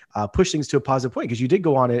you push things to a positive point? Cause you did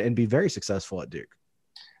go on and be very successful at Duke.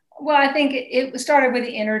 Well, I think it started with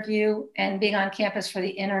the interview and being on campus for the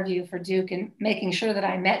interview for Duke and making sure that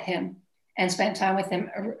I met him and spent time with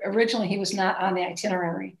him. Originally, he was not on the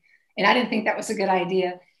itinerary. And I didn't think that was a good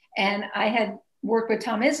idea. And I had worked with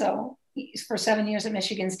Tom Izzo for 7 years at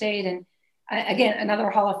Michigan State. And again,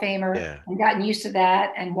 another Hall of Famer, and gotten used to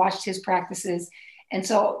that and watched his practices. And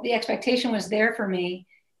so the expectation was there for me.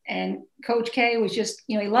 And Coach K was just,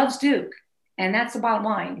 he loves Duke. And that's the bottom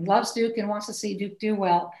line. He loves Duke and wants to see Duke do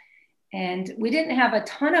well. And we didn't have a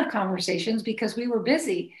ton of conversations because we were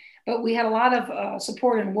busy, but we had a lot of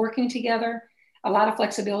support in working together, a lot of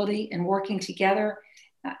flexibility in working together.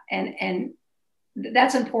 And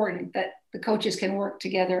that's important, that the coaches can work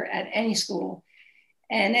together at any school.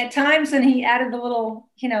 And at times, then he added the little,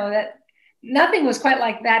 that nothing was quite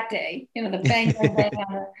like that day, the bang, bang,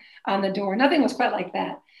 bang on the door. Nothing was quite like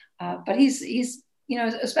that. But he's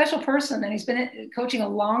a special person, and he's been coaching a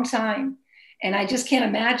long time. And I just can't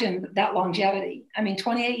imagine that longevity. I mean,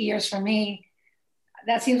 28 years for me,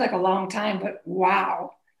 that seems like a long time, but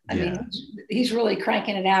wow. I mean, he's really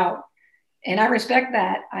cranking it out. And I respect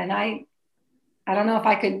that. And I don't know if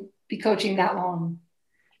I could be coaching that long.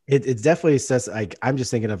 It definitely says, like, I'm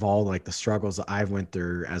just thinking of all like the struggles that I've went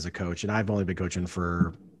through as a coach, and I've only been coaching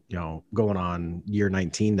for, going on year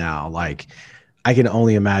 19 now. Like, I can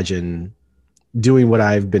only imagine doing what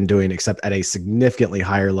I've been doing, except at a significantly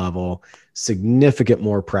higher level, significant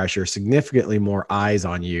more pressure, significantly more eyes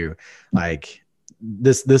on you. Like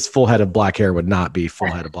this full head of black hair would not be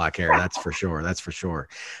full head of black hair. That's for sure. That's for sure.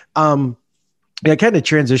 Yeah, kind of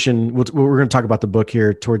transition. We're going to talk about the book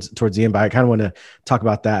here towards the end, but I kind of want to talk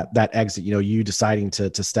about that exit, you deciding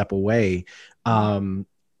to step away. One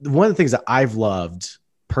of the things that I've loved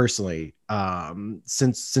personally,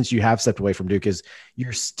 since you have stepped away from Duke, is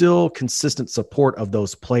you're still consistent support of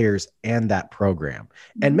those players and that program,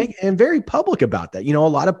 and very public about that.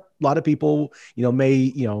 A lot of people,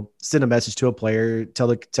 may, send a message to a player,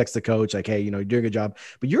 text the coach, like, hey, you're doing a good job,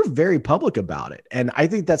 but you're very public about it. And I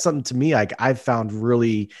think that's something to me, like, I've found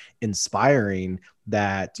really inspiring,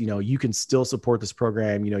 that, you can still support this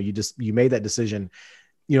program. You made that decision,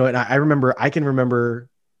 and I can remember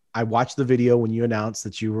I watched the video when you announced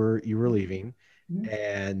that you were leaving,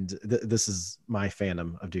 and this is my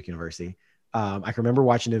fandom of Duke University. I can remember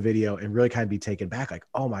watching the video and really kind of be taken back, like,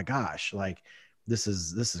 oh my gosh, like this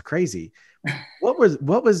is crazy. What was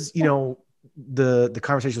the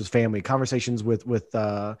conversations with family, conversations with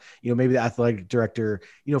maybe the athletic director,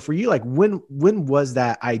 for you, like when was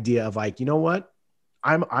that idea of like, what,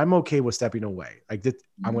 I'm okay with stepping away, like this,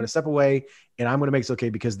 I'm going to step away and I'm going to make this okay,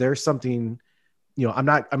 because there's something. I'm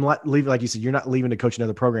not leaving, like you said, you're not leaving to coach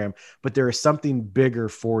another program, but there is something bigger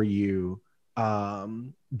for you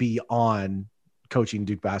beyond coaching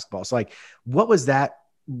Duke basketball. So like, what was that,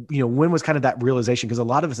 when was kind of that realization? Because a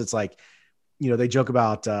lot of us, it's like, they joke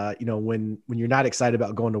about, when you're not excited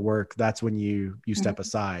about going to work, that's when you step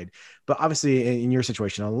aside. But obviously in your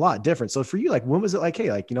situation, a lot different. So for you, like, when was it like,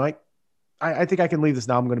 hey, like, I think I can leave this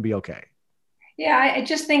now, I'm going to be okay. Yeah, I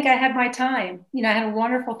just think I had my time. I had a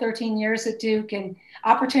wonderful 13 years at Duke, and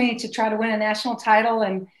opportunity to try to win a national title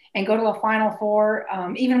and go to a Final Four.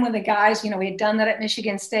 Even when the guys, we had done that at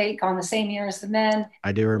Michigan State, gone the same year as the men.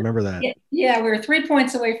 I do remember that. Yeah, we were 3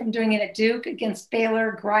 points away from doing it at Duke against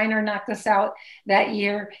Baylor. Griner knocked us out that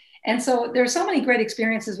year. And so there's so many great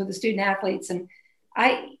experiences with the student athletes. And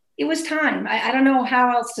it was time. I don't know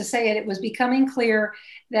how else to say it. It was becoming clear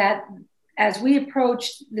that as we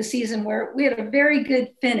approached the season, where we had a very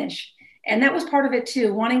good finish, and that was part of it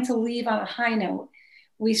too, wanting to leave on a high note.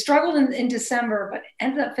 We struggled in December, but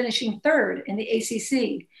ended up finishing third in the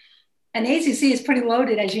ACC. And the ACC is pretty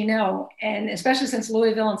loaded, as you know, and especially since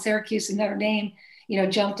Louisville and Syracuse and Notre Dame,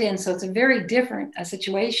 jumped in. So it's a very different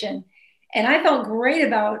situation. And I felt great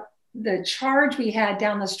about the charge we had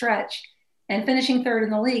down the stretch and finishing third in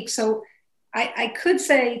the league. So I could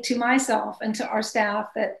say to myself and to our staff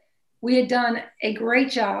that we had done a great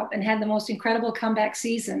job and had the most incredible comeback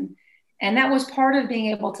season. And that was part of being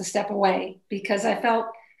able to step away, because I felt,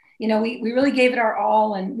 we really gave it our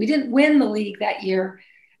all, and we didn't win the league that year,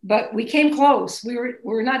 but we came close. We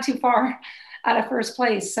were not too far out of first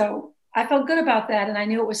place. So I felt good about that. And I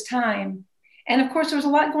knew it was time. And of course, there was a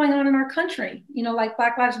lot going on in our country, like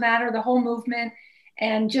Black Lives Matter, the whole movement,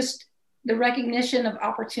 and just the recognition of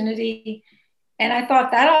opportunity. And I thought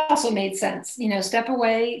that also made sense, step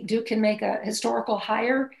away. Duke can make a historical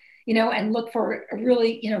hire, and look for a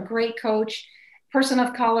really, great coach, person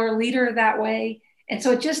of color, leader that way. And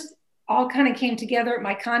so it just all kind of came together.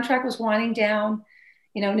 My contract was winding down,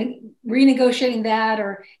 renegotiating that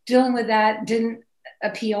or dealing with that didn't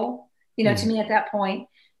appeal, to me at that point.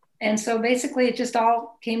 And so basically it just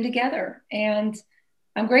all came together, and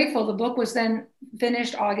I'm grateful. The book was then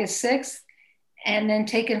finished August 6th and then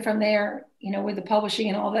taken from there, with the publishing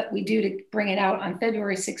and all that we do to bring it out on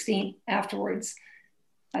February 16th afterwards.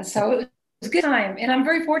 So it was a good time. And I'm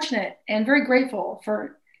very fortunate and very grateful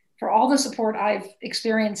for all the support I've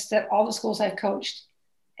experienced at all the schools I've coached.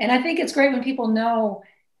 And I think it's great when people know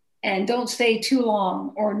and don't stay too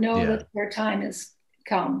long, or know that their time has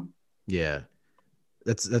come. Yeah.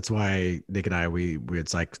 That's why Nick and I, we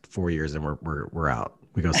it's like 4 years and we're out.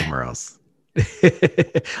 We go somewhere else.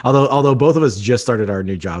 although both of us just started our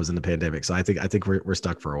new jobs in the pandemic, so I think we're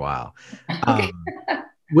stuck for a while.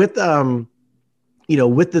 With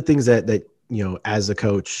with the things that as a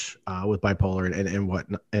coach with bipolar and what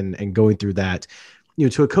and going through that,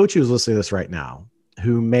 to a coach who's listening to this right now,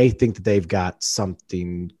 who may think that they've got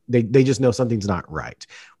something, they just know something's not right,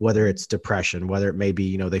 whether it's depression, whether it may be,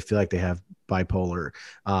 you know, they feel like they have bipolar,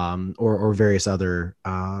 or various other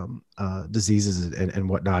diseases and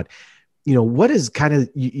whatnot. You know, what is kind of,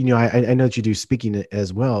 you know, I know that you do speaking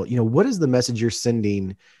as well. You know, what is the message you're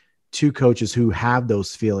sending to coaches who have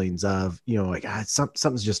those feelings of, you know, like,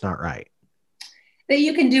 something's just not right? That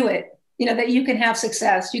you can do it, you know, that you can have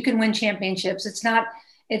success, you can win championships. It's not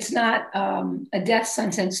a death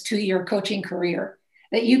sentence to your coaching career,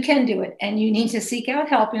 that you can do it, and you need to seek out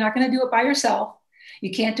help. You're not going to do it by yourself.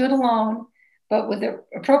 You can't do it alone, but with the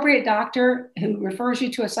appropriate doctor who refers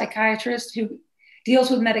you to a psychiatrist who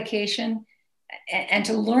deals with medication, and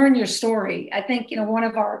to learn your story. I think, you know, one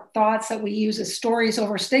of our thoughts that we use is stories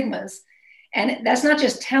over stigmas. And that's not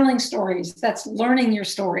just telling stories, that's learning your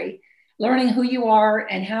story, learning who you are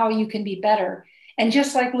and how you can be better. And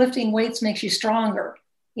just like lifting weights makes you stronger,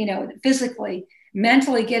 you know, physically,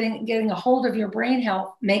 mentally getting a hold of your brain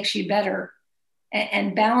health makes you better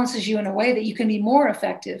and balances you in a way that you can be more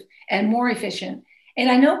effective and more efficient.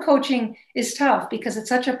 And I know coaching is tough because it's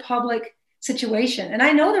such a public situation. And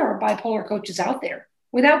I know there are bipolar coaches out there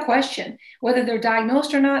without question. Whether they're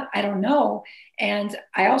diagnosed or not, I don't know. And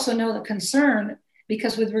I also know the concern,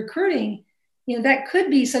 because with recruiting, you know, that could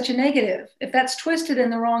be such a negative. If that's twisted in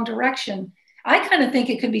the wrong direction, I kind of think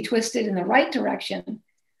it could be twisted in the right direction,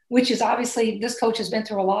 which is obviously this coach has been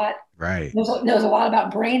through a lot, right? Knows a lot about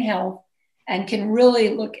brain health and can really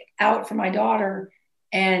look out for my daughter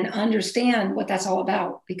and understand what that's all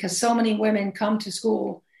about, because so many women come to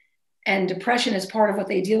school and depression is part of what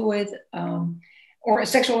they deal with, or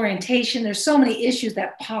sexual orientation. There's so many issues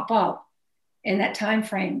that pop up in that time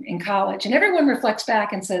frame in college, and everyone reflects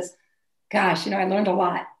back and says, gosh, you know, I learned a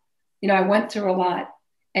lot, you know, I went through a lot,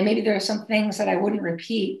 and maybe there are some things that I wouldn't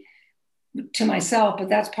repeat to myself, but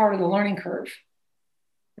that's part of the learning curve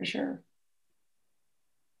for sure.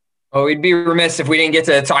 Well, we'd be remiss if we didn't get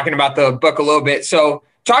to talking about the book a little bit. So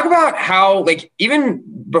talk about how, like, even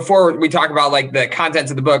before we talk about like the contents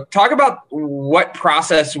of the book, talk about what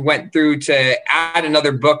process went through to add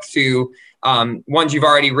another book to ones you've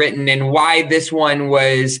already written, and why this one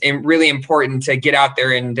was really important to get out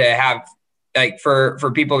there and to have, like,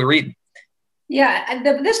 for people to read. Yeah,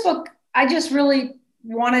 this book, I just really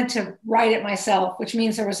wanted to write it myself, which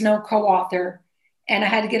means there was no co-author, and I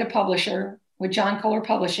had to get a publisher with John Kohler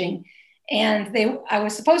Publishing. And I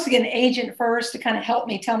was supposed to get an agent first to kind of help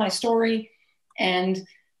me tell my story and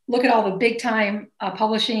look at all the big time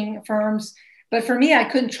publishing firms. But for me, I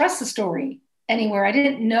couldn't trust the story anywhere. I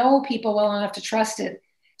didn't know people well enough to trust it.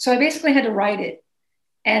 So I basically had to write it.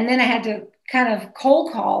 And then I had to kind of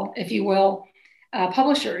cold call, if you will,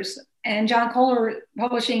 publishers. And John Kohler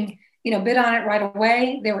Publishing, you know, bid on it right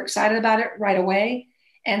away. They were excited about it right away.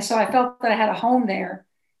 And so I felt that I had a home there.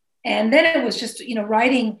 And then it was just, you know,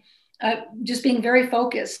 writing, just being very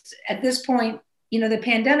focused. At this point, you know, the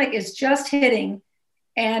pandemic is just hitting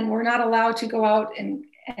and we're not allowed to go out and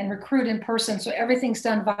recruit in person. So everything's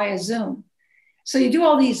done via Zoom. So you do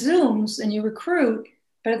all these Zooms and you recruit,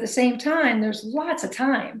 but at the same time, there's lots of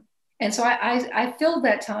time. And so I filled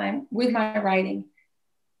that time with my writing.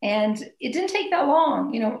 And it didn't take that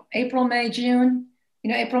long, you know, April, May, June,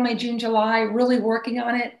 July, really working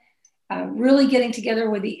on it. Really getting together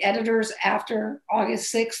with the editors after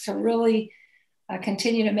August 6th to really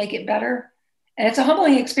continue to make it better. And it's a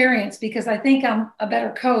humbling experience because I think I'm a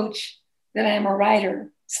better coach than I am a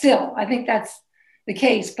writer. Still, I think that's the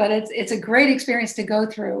case, but it's a great experience to go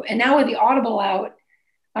through. And now with the Audible out,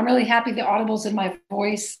 I'm really happy the Audible's in my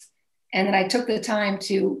voice, and that I took the time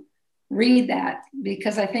to read that,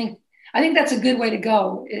 because I think that's a good way to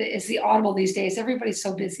go. It's the Audible these days. Everybody's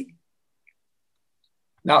so busy.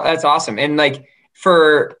 No, that's awesome. And like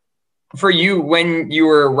for you, when you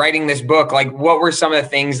were writing this book, like what were some of the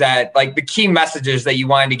things that, like, the key messages that you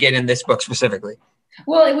wanted to get in this book specifically?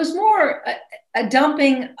 Well, it was more a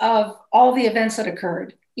dumping of all the events that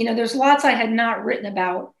occurred. You know, there's lots I had not written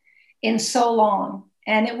about in so long.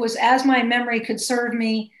 And it was as my memory could serve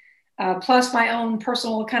me, plus my own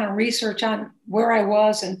personal kind of research on where I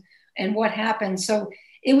was and what happened. So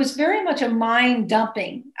it was very much a mind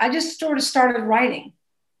dumping. I just sort of started writing.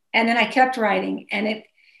 And then I kept writing, and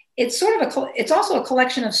it's also a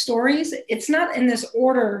collection of stories. It's not in this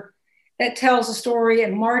order that tells a story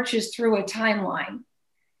and marches through a timeline.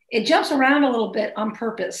 It jumps around a little bit on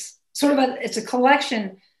purpose. It's a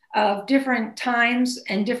collection of different times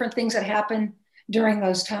and different things that happen during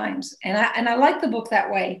those times. And I like the book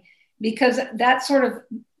that way, because that's sort of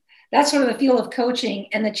the feel of coaching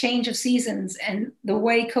and the change of seasons, and the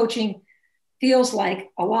way coaching feels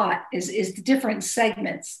like a lot is the different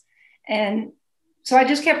segments. And so I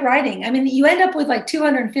just kept writing. I mean, you end up with like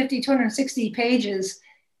 250, 260 pages.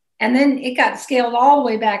 And then it got scaled all the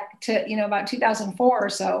way back to, about 2004 or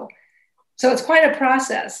so. So it's quite a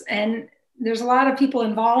process. And there's a lot of people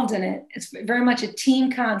involved in it. It's very much a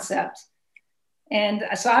team concept. And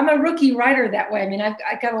so I'm a rookie writer that way. I mean,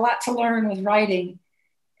 I've got a lot to learn with writing.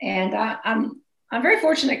 And I'm very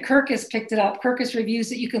fortunate Kirkus picked it up. Kirkus Reviews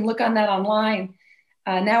that you can look on that online.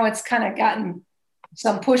 Now it's kind of gotten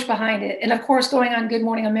some push behind it. And of course, going on Good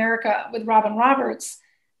Morning America with Robin Roberts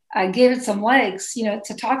gave it some legs,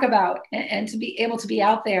 to talk about and to be able to be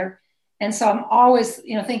out there. And so I'm always,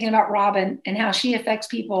 thinking about Robin and how she affects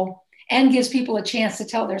people and gives people a chance to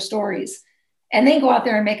tell their stories and then go out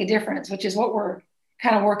there and make a difference, which is what we're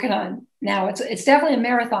kind of working on now. It's definitely a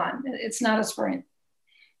marathon. It's not a sprint.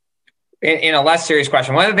 In a less serious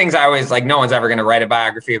question, one of the things I always no one's ever going to write a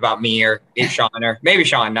biography about me or Sean or maybe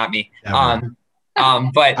Sean, not me. But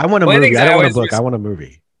I want a movie. I don't want a book. I want a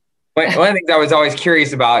movie. But one of the things I was always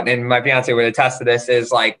curious about, and my fiance would attest to this,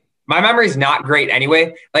 is my memory is not great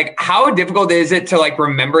anyway. How difficult is it to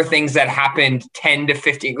remember things that happened 10 to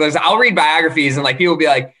 15? Because I'll read biographies and people will be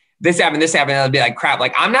like, this happened. And I'll be like, crap.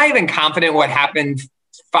 I'm not even confident what happened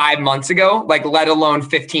 5 months ago, let alone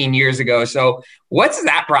 15 years ago. So what's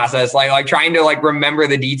that process like trying to remember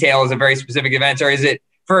the details of very specific events, or is it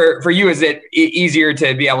for you, is it easier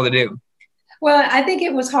to be able to do? Well, I think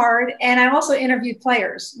it was hard. And I also interviewed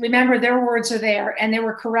players. Remember, their words are there and there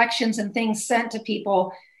were corrections and things sent to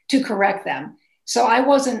people to correct them. So I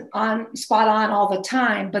wasn't spot on all the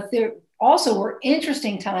time, but there also were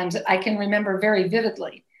interesting times that I can remember very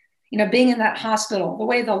vividly. Being in that hospital, the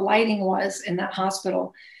way the lighting was in that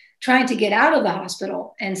hospital, trying to get out of the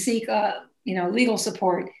hospital and seek, legal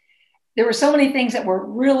support. There were so many things that were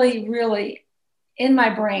really, really in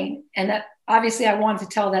my brain. And that obviously I wanted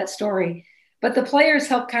to tell that story. But the players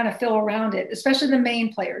helped kind of fill around it, especially the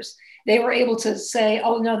main players. They were able to say,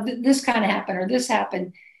 oh, no, this kind of happened or this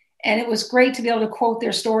happened. And it was great to be able to quote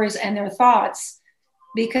their stories and their thoughts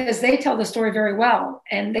because they tell the story very well.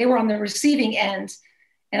 And they were on the receiving end.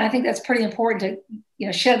 And I think that's pretty important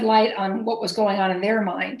to, shed light on what was going on in their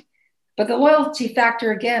mind. But the loyalty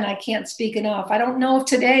factor, again, I can't speak enough. I don't know if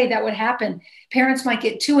today that would happen. Parents might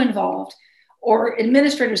get too involved or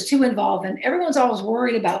administrators too involved. And everyone's always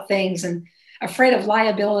worried about things and afraid of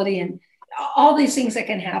liability and all these things that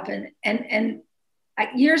can happen. And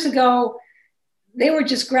years ago, they were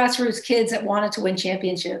just grassroots kids that wanted to win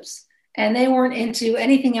championships. And they weren't into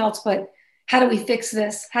anything else but how do we fix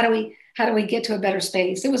this? How do we get to a better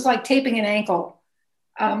space? It was like taping an ankle,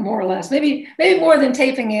 more or less. Maybe more than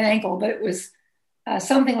taping an ankle, but it was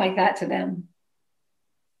something like that to them.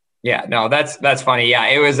 Yeah, no, that's funny. Yeah,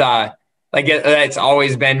 it was it's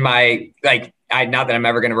always been my not that I'm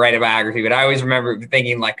ever going to write a biography, but I always remember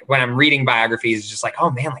thinking when I'm reading biographies, it's just oh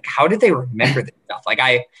man, how did they remember this stuff?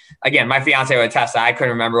 My fiance would attest that I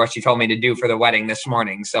couldn't remember what she told me to do for the wedding this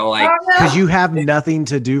morning. So because you have nothing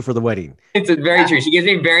to do for the wedding. It's very true. She gives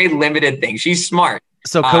me very limited things. She's smart.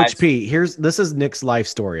 So Coach P, this is Nick's life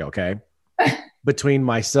story. Okay. Between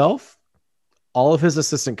myself, all of his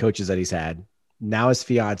assistant coaches that he's had, now his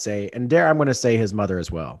fiance, and dare I'm going to say his mother as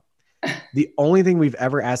well. The only thing we've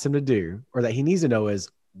ever asked him to do or that he needs to know is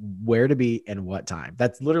where to be and what time.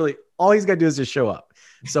 That's literally all he's got to do is just show up.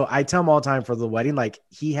 So I tell him all the time for the wedding,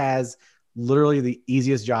 he has literally the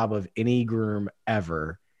easiest job of any groom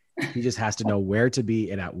ever. He just has to know where to be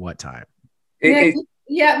and at what time. Nick,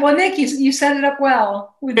 you set it up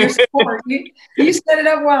well with your support. you set it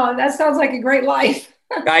up well. That sounds like a great life.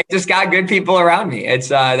 I just got good people around me. It's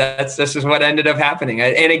that's just what ended up happening.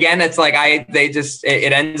 And again, it's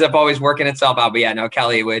it ends up always working itself out. But yeah, no,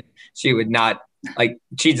 Kelly would not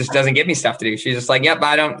she just doesn't give me stuff to do. She's just yep,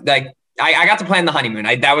 I don't I got to plan the honeymoon.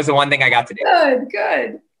 That was the one thing I got to do.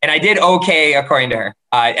 Good. And I did okay according to her.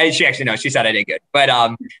 And she actually she said I did good. But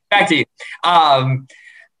back to you.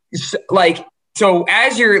 So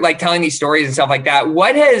as you're telling these stories and stuff like that,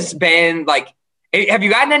 what has been have you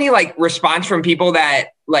gotten any response from people that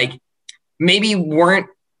maybe weren't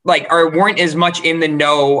as much in the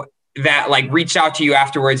know that reached out to you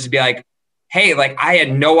afterwards to be hey, I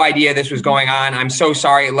had no idea this was going on. I'm so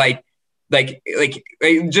sorry.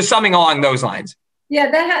 Just something along those lines.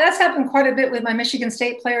 Yeah, that's happened quite a bit with my Michigan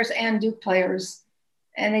State players and Duke players.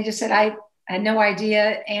 And they just said, I had no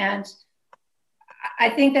idea. And I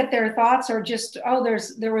think that their thoughts are just,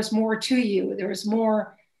 there was more to you. There was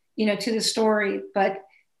more, to the story. But,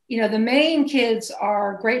 the main kids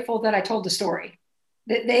are grateful that I told the story.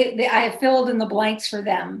 I have filled in the blanks for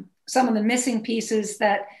them. Some of the missing pieces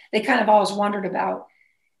that they kind of always wondered about.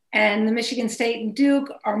 And the Michigan State and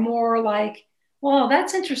Duke are more well,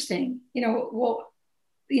 that's interesting.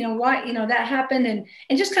 why, that happened, and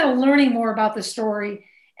just kind of learning more about the story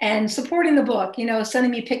and supporting the book,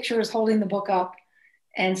 sending me pictures, holding the book up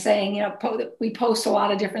and saying, we post a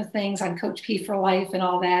lot of different things on Coach P for Life and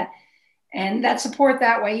all that. And that support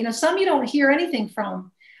that way, some you don't hear anything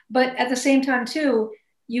from, but at the same time too,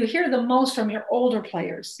 you hear the most from your older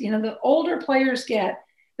players. The older players get,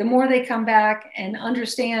 the more they come back and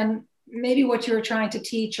understand maybe what you were trying to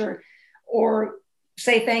teach or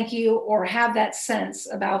say thank you or have that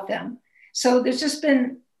sense about them. So there's just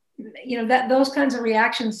been, those kinds of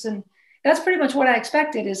reactions. And that's pretty much what I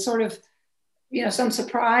expected, is sort of, some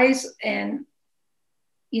surprise and,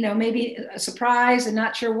 maybe a surprise and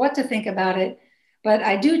not sure what to think about it. But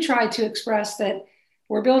I do try to express that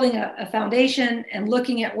we're building a foundation and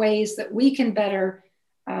looking at ways that we can better,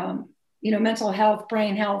 mental health,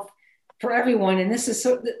 brain health for everyone. And this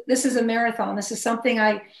is a marathon. This is something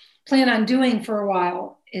I plan on doing for a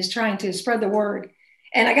while, is trying to spread the word.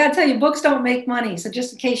 And I got to tell you, books don't make money. So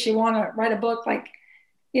just in case you want to write a book,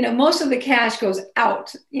 most of the cash goes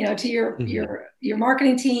out, to your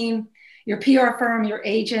marketing team, your PR firm, your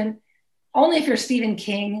agent. Only if you're Stephen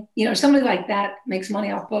King, somebody like that makes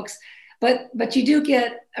money off books. But you do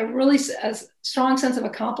get a strong sense of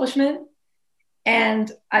accomplishment.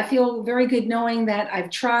 And I feel very good knowing that I've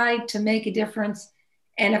tried to make a difference.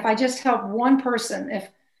 And if I just help one person,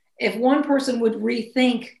 if one person would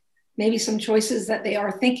rethink maybe some choices that they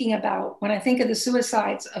are thinking about, when I think of the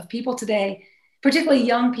suicides of people today, particularly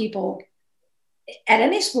young people, at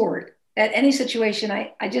any sport, at any situation,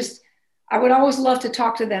 I would always love to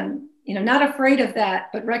talk to them, not afraid of that,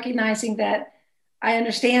 but recognizing that I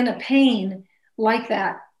understand a pain like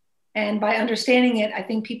that. And by understanding it, I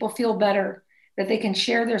think people feel better, that they can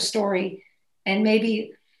share their story, and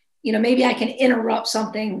maybe I can interrupt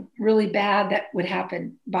something really bad that would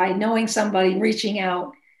happen by knowing somebody, reaching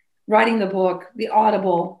out, writing the book, the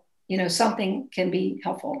Audible, something can be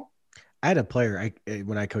helpful. I had a player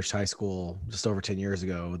when I coached high school just over 10 years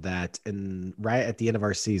ago that right at the end of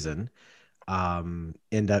our season,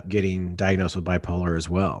 end up getting diagnosed with bipolar as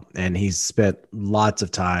well. And he's spent lots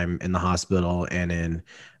of time in the hospital and in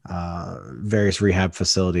various rehab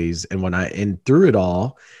facilities. And through it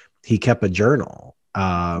all, he kept a journal,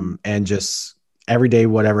 and just every day,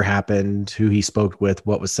 whatever happened, who he spoke with,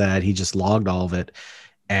 what was said, he just logged all of it.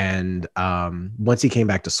 And once he came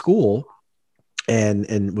back to school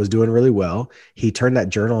and was doing really well, he turned that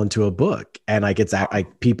journal into a book, and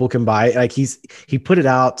people can buy it. He put it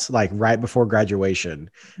out right before graduation,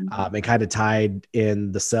 and kind of tied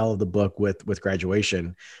in the sale of the book with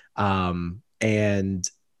graduation. And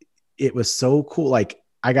it was so cool.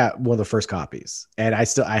 I got one of the first copies, and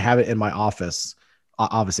I have it in my office,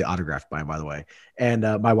 obviously autographed by the way. And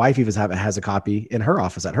my wife even has a copy in her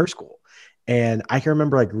office at her school. And I can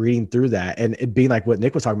remember reading through that and it being what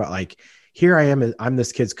Nick was talking about, here I am, I'm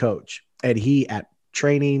this kid's coach, and he at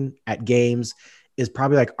training, at games, is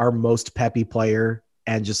probably our most peppy player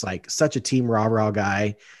and just such a team rah-rah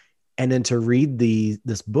guy. And then to read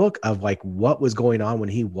this book of what was going on when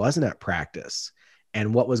he wasn't at practice,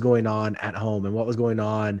 and what was going on at home, and what was going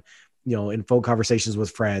on, in phone conversations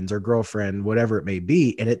with friends or girlfriend, whatever it may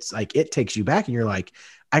be. And it's it takes you back, and you're I can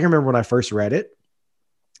remember when I first read it,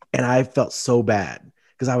 and I felt so bad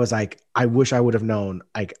because I was I wish I would have known.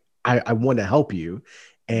 I want to help you.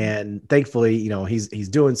 And thankfully, he's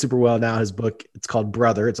doing super well now. His book, it's called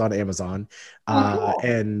Brother. It's on Amazon. Cool.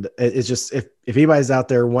 And it's just, if anybody's out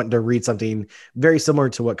there wanting to read something very similar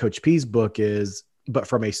to what Coach P's book is, but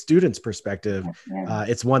from a student's perspective,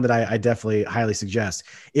 it's one that I definitely highly suggest.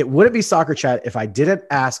 It wouldn't be Soccer Chat if I didn't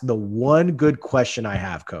ask the one good question I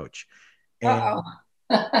have, Coach. And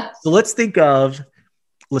so let's think of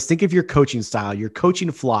your coaching style, your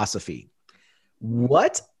coaching philosophy.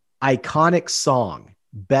 What iconic song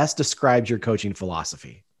best describes your coaching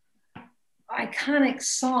philosophy? Iconic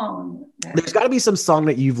song. There's got to be some song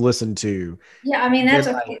that you've listened to. Yeah, I mean, that's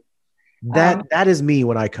okay. That is me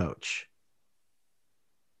when I coach.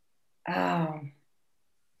 I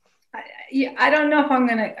don't know if I'm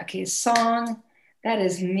gonna. Okay, song. That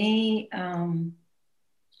is me.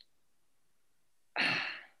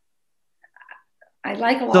 I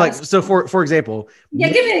like a lot. So for example. Yeah,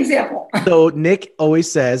 give me an example. So Nick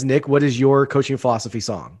always says, Nick, what is your coaching philosophy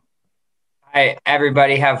song?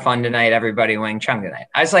 Everybody have fun tonight. Everybody Wing Chun tonight.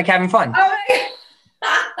 I just like having fun.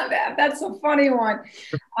 That's a funny one.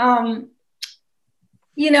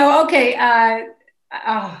 Okay.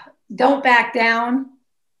 Don't back down.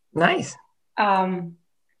 Nice.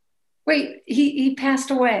 Wait, he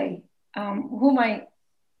passed away. Who am I?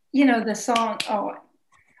 The song.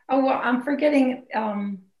 Oh, well, I'm forgetting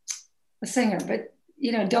the singer, but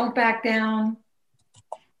don't back down.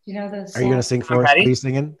 You know the Are song? you going to sing for us? What are you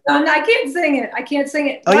singing? No, I can't sing it. I can't sing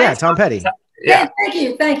it. Oh, yeah, Tom Petty. Yeah.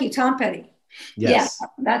 Thank you, Tom Petty. Yes. Yeah,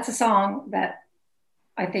 that's a song that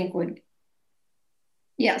I think would,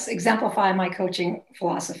 yes, exemplify my coaching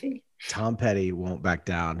philosophy. Tom Petty won't back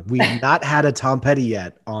down. We've not had a Tom Petty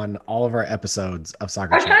yet on all of our episodes of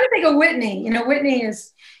Soccer I'm Chat. trying to think of Whitney. You know, Whitney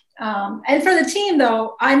is, and for the team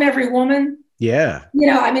though, I'm every woman. Yeah. You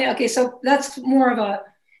know, I mean, okay, so that's more of a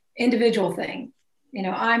individual thing. You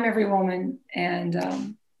know, I'm every woman, and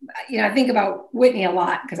you know, I think about Whitney a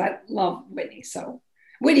lot because I love Whitney. So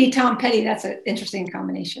Whitney, Tom Petty, that's an interesting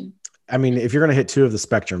combination. I mean, if you're going to hit two of the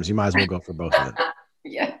spectrums, you might as well go for both of them.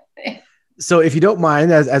 Yeah. So if you don't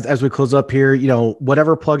mind, as we close up here, you know,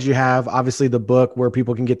 whatever plugs you have, obviously the book, where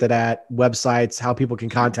people can get that at, websites, how people can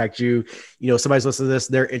contact you. You know, somebody's listening to this,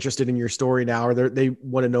 they're interested in your story now, or they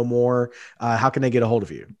want to know more. How can they get a hold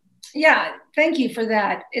of you? Yeah, thank you for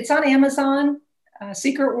that. It's on Amazon,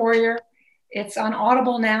 Secret Warrior. It's on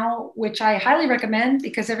Audible now, which I highly recommend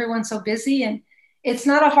because everyone's so busy, and it's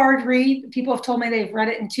not a hard read. People have told me they've read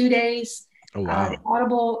it in 2 days. Oh, wow. The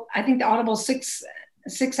Audible, I think the Audible 6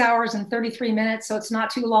 hours and 33 minutes. So it's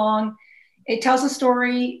not too long. It tells a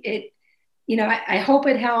story. It, you know, I hope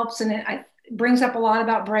it helps. And it brings up a lot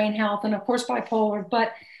about brain health and of course, bipolar,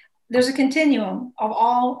 but there's a continuum of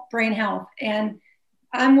all brain health. And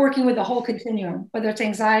I'm working with the whole continuum, whether it's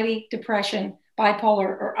anxiety, depression, bipolar,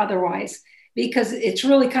 or otherwise, because it's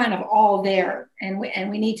really kind of all there, and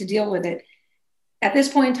we need to deal with it. At this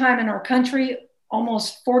point in time in our country,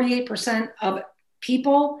 almost 48% of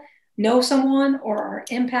people know someone or are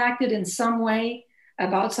impacted in some way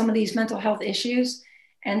about some of these mental health issues.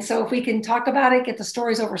 And so if we can talk about it, get the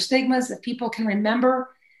stories over stigmas, that people can remember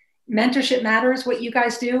mentorship matters, what you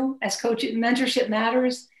guys do as coaches, mentorship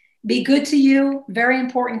matters. Be good to you, very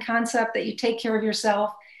important concept, that you take care of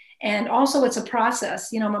yourself. And also it's a process.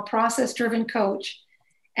 You know, I'm a process-driven coach,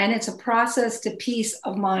 and it's a process to peace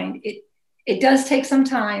of mind. It does take some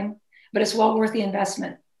time, but it's well worth the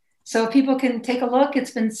investment. So if people can take a look,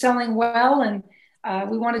 it's been selling well, and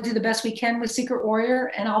we want to do the best we can with Secret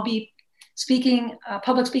Warrior. And I'll be speaking,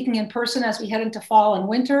 public speaking in person as we head into fall and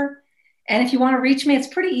winter. And if you want to reach me, it's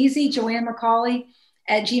pretty easy,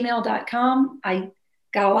 JoanneMcCauley@gmail.com. I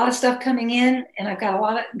got a lot of stuff coming in, and I've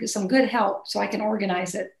got some good help so I can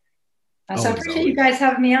organize it. So I appreciate you guys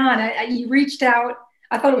having me on. You reached out.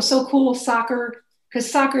 I thought it was so cool, soccer, because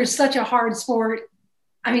soccer is such a hard sport.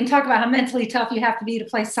 I mean, talk about how mentally tough you have to be to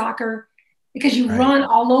play soccer, because you run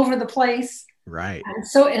all over the place. Right. And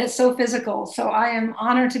it's so physical. So I am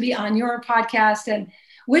honored to be on your podcast, and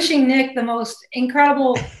wishing Nick the most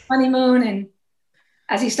incredible honeymoon, and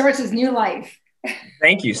as he starts his new life.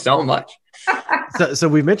 Thank you so much. So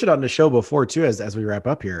we've mentioned on the show before too, as we wrap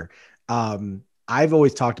up here. I've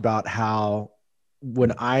always talked about how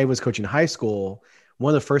when I was coaching high school,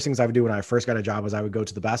 one of the first things I would do when I first got a job was I would go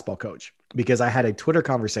to the basketball coach, because I had a Twitter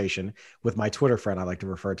conversation with my Twitter friend. I like to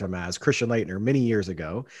refer to him as Christian Leitner many years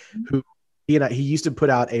ago, who he used to put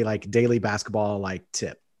out a daily basketball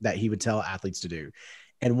tip that he would tell athletes to do.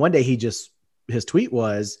 And one day his tweet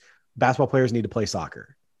was, basketball players need to play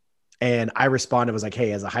soccer. And I responded, was like,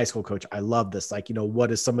 hey, as a high school coach, I love this.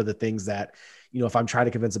 What is some of the things that, if I'm trying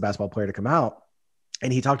to convince a basketball player to come out?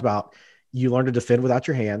 And he talked about, you learn to defend without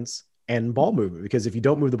your hands and ball movement, because if you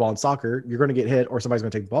don't move the ball in soccer, you're going to get hit or somebody's going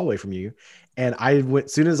to take the ball away from you. And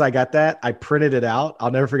as soon as I got that, I printed it out. I'll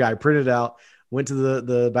never forget. I printed it out, went to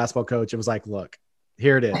the basketball coach and was like, look,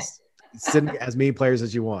 here it is. Send as many players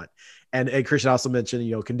as you want. And Christian also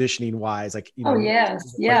mentioned, conditioning wise, oh,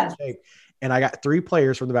 yes. And I got 3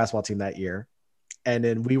 players from the basketball team that year. And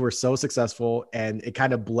then we were so successful, and it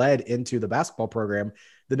kind of bled into the basketball program.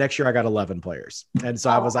 The next year I got 11 players. And so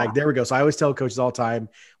I was like, there we go. So I always tell coaches all the time,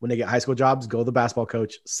 when they get high school jobs, go to the basketball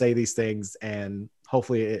coach, say these things, and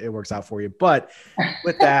hopefully it works out for you. But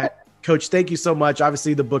with that, Coach, thank you so much.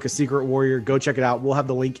 Obviously, the book is Secret Warrior. Go check it out. We'll have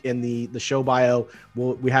the link in the show bio.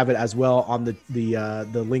 We have it as well on the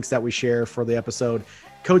links that we share for the episode.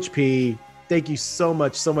 Coach P, thank you so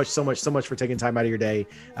much for taking time out of your day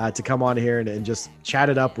to come on here and just chat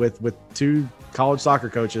it up with 2 college soccer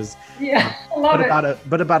coaches. Yeah, I love it.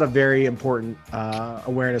 About a very important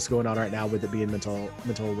awareness going on right now, with it being Mental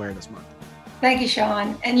Awareness Month. Thank you,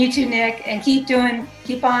 Sean. And you too, Nick. And keep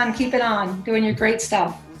it on, doing your great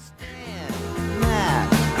stuff.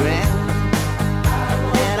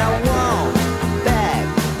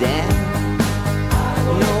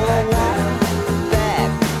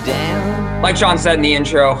 Like Sean said in the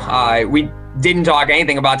intro, we didn't talk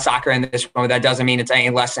anything about soccer in this moment. That doesn't mean it's any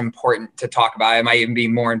less important to talk about. It might even be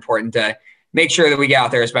more important to make sure that we get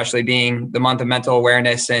out there, especially being the month of mental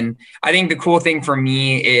awareness. And I think the cool thing for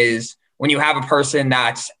me is when you have a person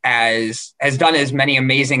that has done as many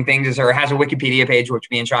amazing things as her, has a Wikipedia page, which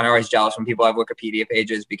me and Sean are always jealous when people have Wikipedia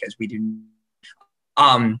pages because we do,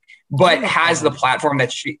 but has the platform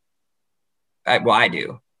that I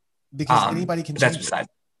do. Because anybody can change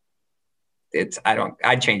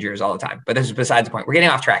I'd change yours all the time, but this is besides the point. We're getting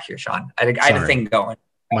off track here, Sean. I had a thing going.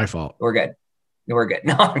 My fault. We're good.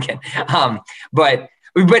 No, I'm kidding. But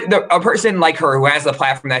a person like her who has the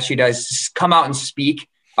platform that she does come out and speak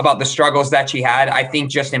about the struggles that she had, I think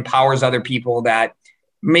just empowers other people that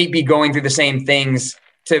may be going through the same things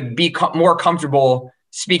to be more comfortable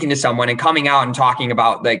speaking to someone and coming out and talking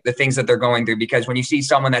about like the things that they're going through. Because when you see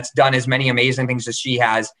someone that's done as many amazing things as she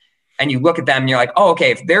has, and you look at them and you're like, oh, okay,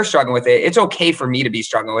 if they're struggling with it, it's okay for me to be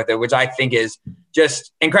struggling with it, which I think is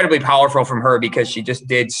just incredibly powerful from her, because she just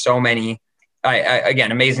did so many,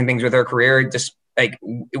 again, amazing things with her career, just like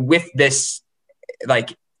with this,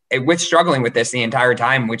 like with struggling with this the entire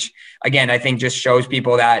time, which again, I think just shows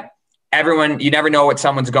people that you never know what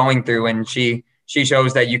someone's going through. And she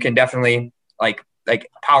shows that you can definitely like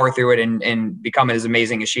power through it and become as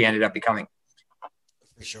amazing as she ended up becoming.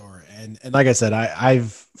 For sure. And like I said,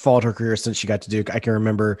 I've followed her career since she got to Duke.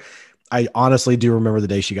 I honestly do remember the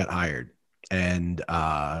day she got hired, and,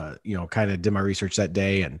 kind of did my research that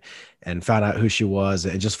day and found out who she was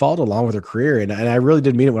and just followed along with her career. And I really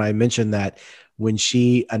did mean it when I mentioned that when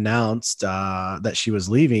she announced that she was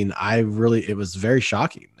leaving, it was very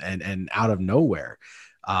shocking and out of nowhere.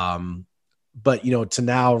 But, to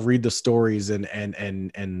now read the stories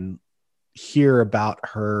and hear about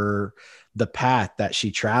the path that she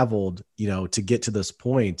traveled, to get to this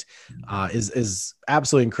point, is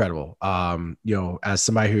absolutely incredible. As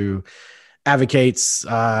somebody who advocates,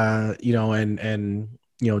 and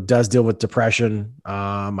does deal with depression,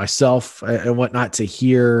 myself and whatnot, to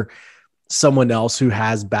hear someone else who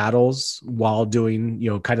has battles while doing,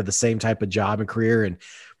 kind of the same type of job and career, and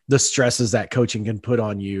the stresses that coaching can put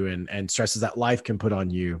on you and stresses that life can put on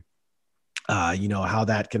you, how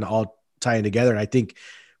that can all tie in together. And I think,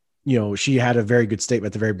 she had a very good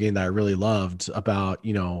statement at the very beginning that I really loved about,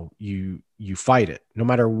 you fight it, no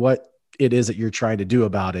matter what it is that you're trying to do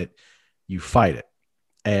about it, you fight it.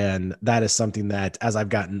 And that is something that, as I've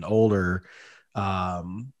gotten older,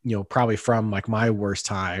 probably from like my worst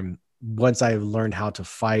time, once I've learned how to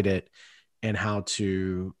fight it and how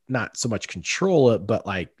to not so much control it, but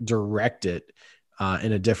like direct it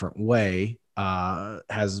in a different way,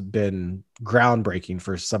 has been groundbreaking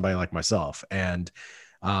for somebody like myself. And,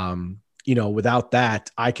 without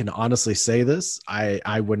that, I can honestly say this,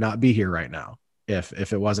 I would not be here right now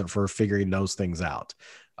if it wasn't for figuring those things out.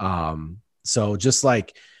 So just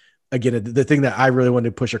like, again, the thing that I really wanted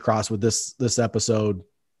to push across with this episode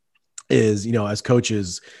is, as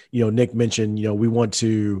coaches, Nick mentioned, we want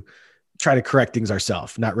to try to correct things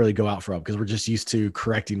ourselves, not really go out for them, because we're just used to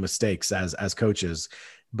correcting mistakes as coaches.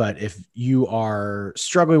 But if you are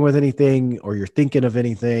struggling with anything, or you're thinking of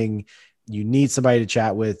anything, you need somebody to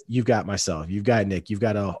chat with, you've got myself, you've got Nick, you've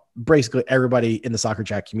got basically everybody in the Soccer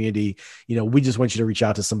Chat community. We just want you to reach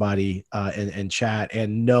out to somebody and chat,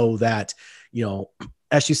 and know that,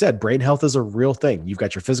 as you said, brain health is a real thing. You've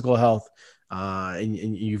got your physical health, and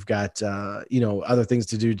you've got, other things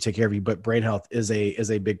to do to take care of you, but brain health is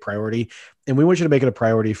a big priority. And we want you to make it a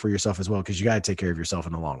priority for yourself as well, because you got to take care of yourself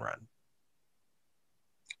in the long run.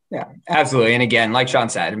 Yeah, absolutely. And again, like Sean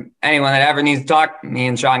said, anyone that ever needs to talk, me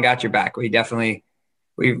and Sean got your back. We've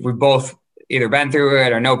both either been through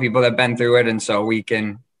it or know people that have been through it. And so we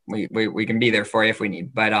can be there for you if we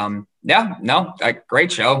need. But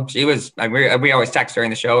great show. She was, we always text during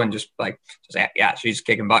the show and just she's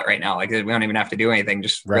kicking butt right now. Like, we don't even have to do anything.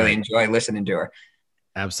 Just really enjoy listening to her.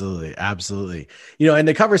 Absolutely. Absolutely. And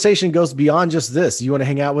the conversation goes beyond just this. You want to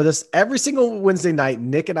hang out with us every single Wednesday night,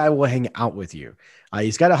 Nick and I will hang out with you.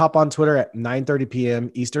 He's got to hop on Twitter at 9:30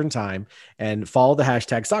 p.m. Eastern time and follow the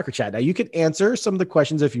hashtag Soccer Chat. Now, you can answer some of the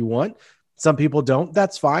questions if you want. Some people don't.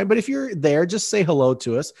 That's fine. But if you're there, just say hello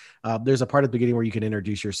to us. There's a part at the beginning where you can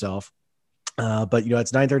introduce yourself. But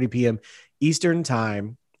it's 9:30 p.m. Eastern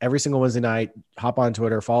time every single Wednesday night. Hop on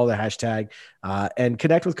Twitter, follow the hashtag, and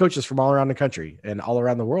connect with coaches from all around the country and all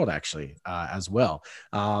around the world, actually, as well.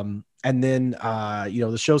 And then,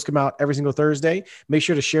 the shows come out every single Thursday. Make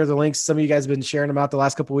sure to share the links. Some of you guys have been sharing them out the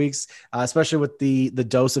last couple of weeks, especially with the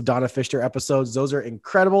Dose of Donna Fisher episodes. Those are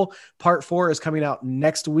incredible. Part 4 is coming out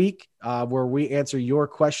next week, where we answer your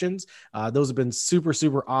questions. Those have been super,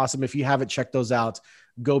 super awesome. If you haven't checked those out,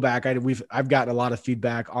 go back. I've gotten a lot of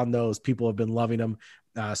feedback on those. People have been loving them.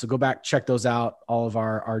 So go back, check those out. All of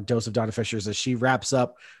our Dose of Donna Fishers as she wraps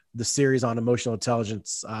up the series on emotional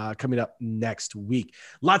intelligence coming up next week.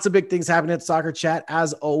 Lots of big things happening at Soccer Chat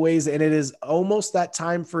as always, and it is almost that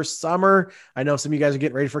time for summer. I know some of you guys are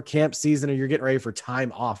getting ready for camp season, or you're getting ready for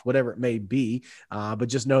time off, whatever it may be. But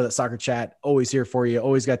just know that Soccer Chat always here for you,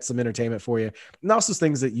 always got some entertainment for you, and also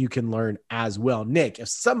things that you can learn as well. Nick, if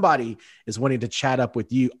somebody is wanting to chat up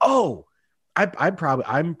with you, I'm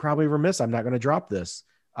probably remiss. I'm not going to drop this.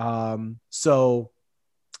 So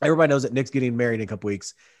everybody knows that Nick's getting married in a couple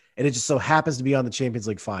weeks, and it just so happens to be on the Champions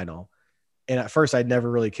League final. And at first I'd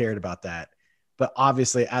never really cared about that, but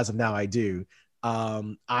obviously as of now I do.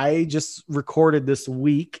 I just recorded this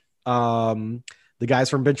week. The guys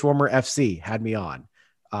from Benchwarmer FC had me on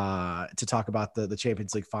to talk about the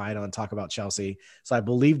Champions League final and talk about Chelsea. So I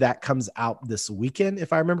believe that comes out this weekend,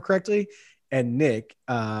 if I remember correctly. And Nick,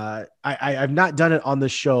 I've not done it on the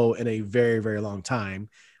show in a very, very long time,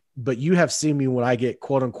 but you have seen me when I get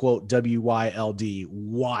quote unquote WYLD,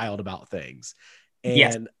 wild about things. And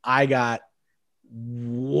yes, I got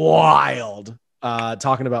wild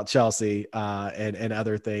talking about Chelsea and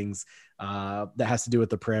other things that has to do with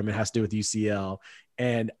the Prem, it has to do with UCL.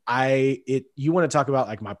 And you want to talk about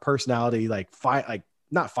like my personality,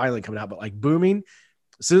 not finally coming out, but like booming.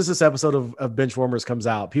 As soon as this episode of Benchwarmers comes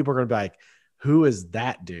out, people are going to be like, who is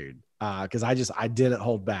that dude? Because I didn't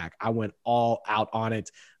hold back. I went all out on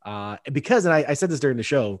it because, and I said this during the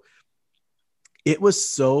show, it was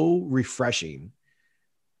so refreshing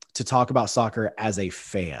to talk about soccer as a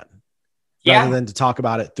fan, rather than to talk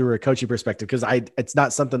about it through a coaching perspective, because it's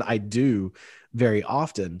not something I do very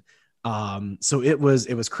often. So it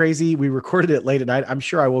was crazy. We recorded it late at night. I'm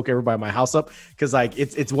sure I woke everybody in my house up because like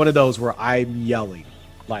it's one of those where I'm yelling.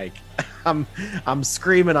 Like I'm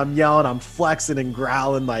screaming, I'm yelling, I'm flexing and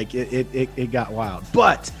growling. Like it got wild.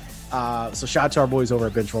 But so shout out to our boys over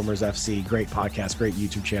at Benchwarmers FC. Great podcast, great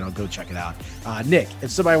YouTube channel. Go check it out. Nick,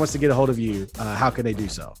 if somebody wants to get a hold of you, how can they do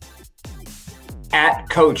so? At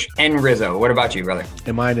Coach N Rizzo. What about you, brother?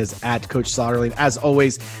 And mine is at Coach Soderling. As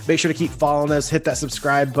always, make sure to keep following us. Hit that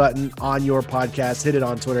subscribe button on your podcast. Hit it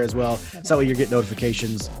on Twitter as well. So that way you get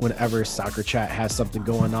notifications whenever Soccer Chat has something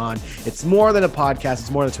going on. It's more than a podcast.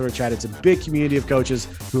 It's more than a Twitter chat. It's a big community of coaches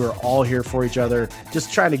who are all here for each other,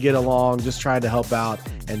 just trying to get along, just trying to help out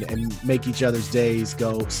and make each other's days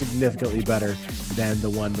go significantly better than the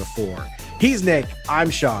one before. He's Nick. I'm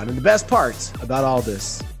Sean. And the best part about all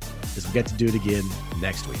this is we get to do it again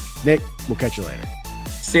next week. Nick, we'll catch you later.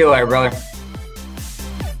 See you later, brother.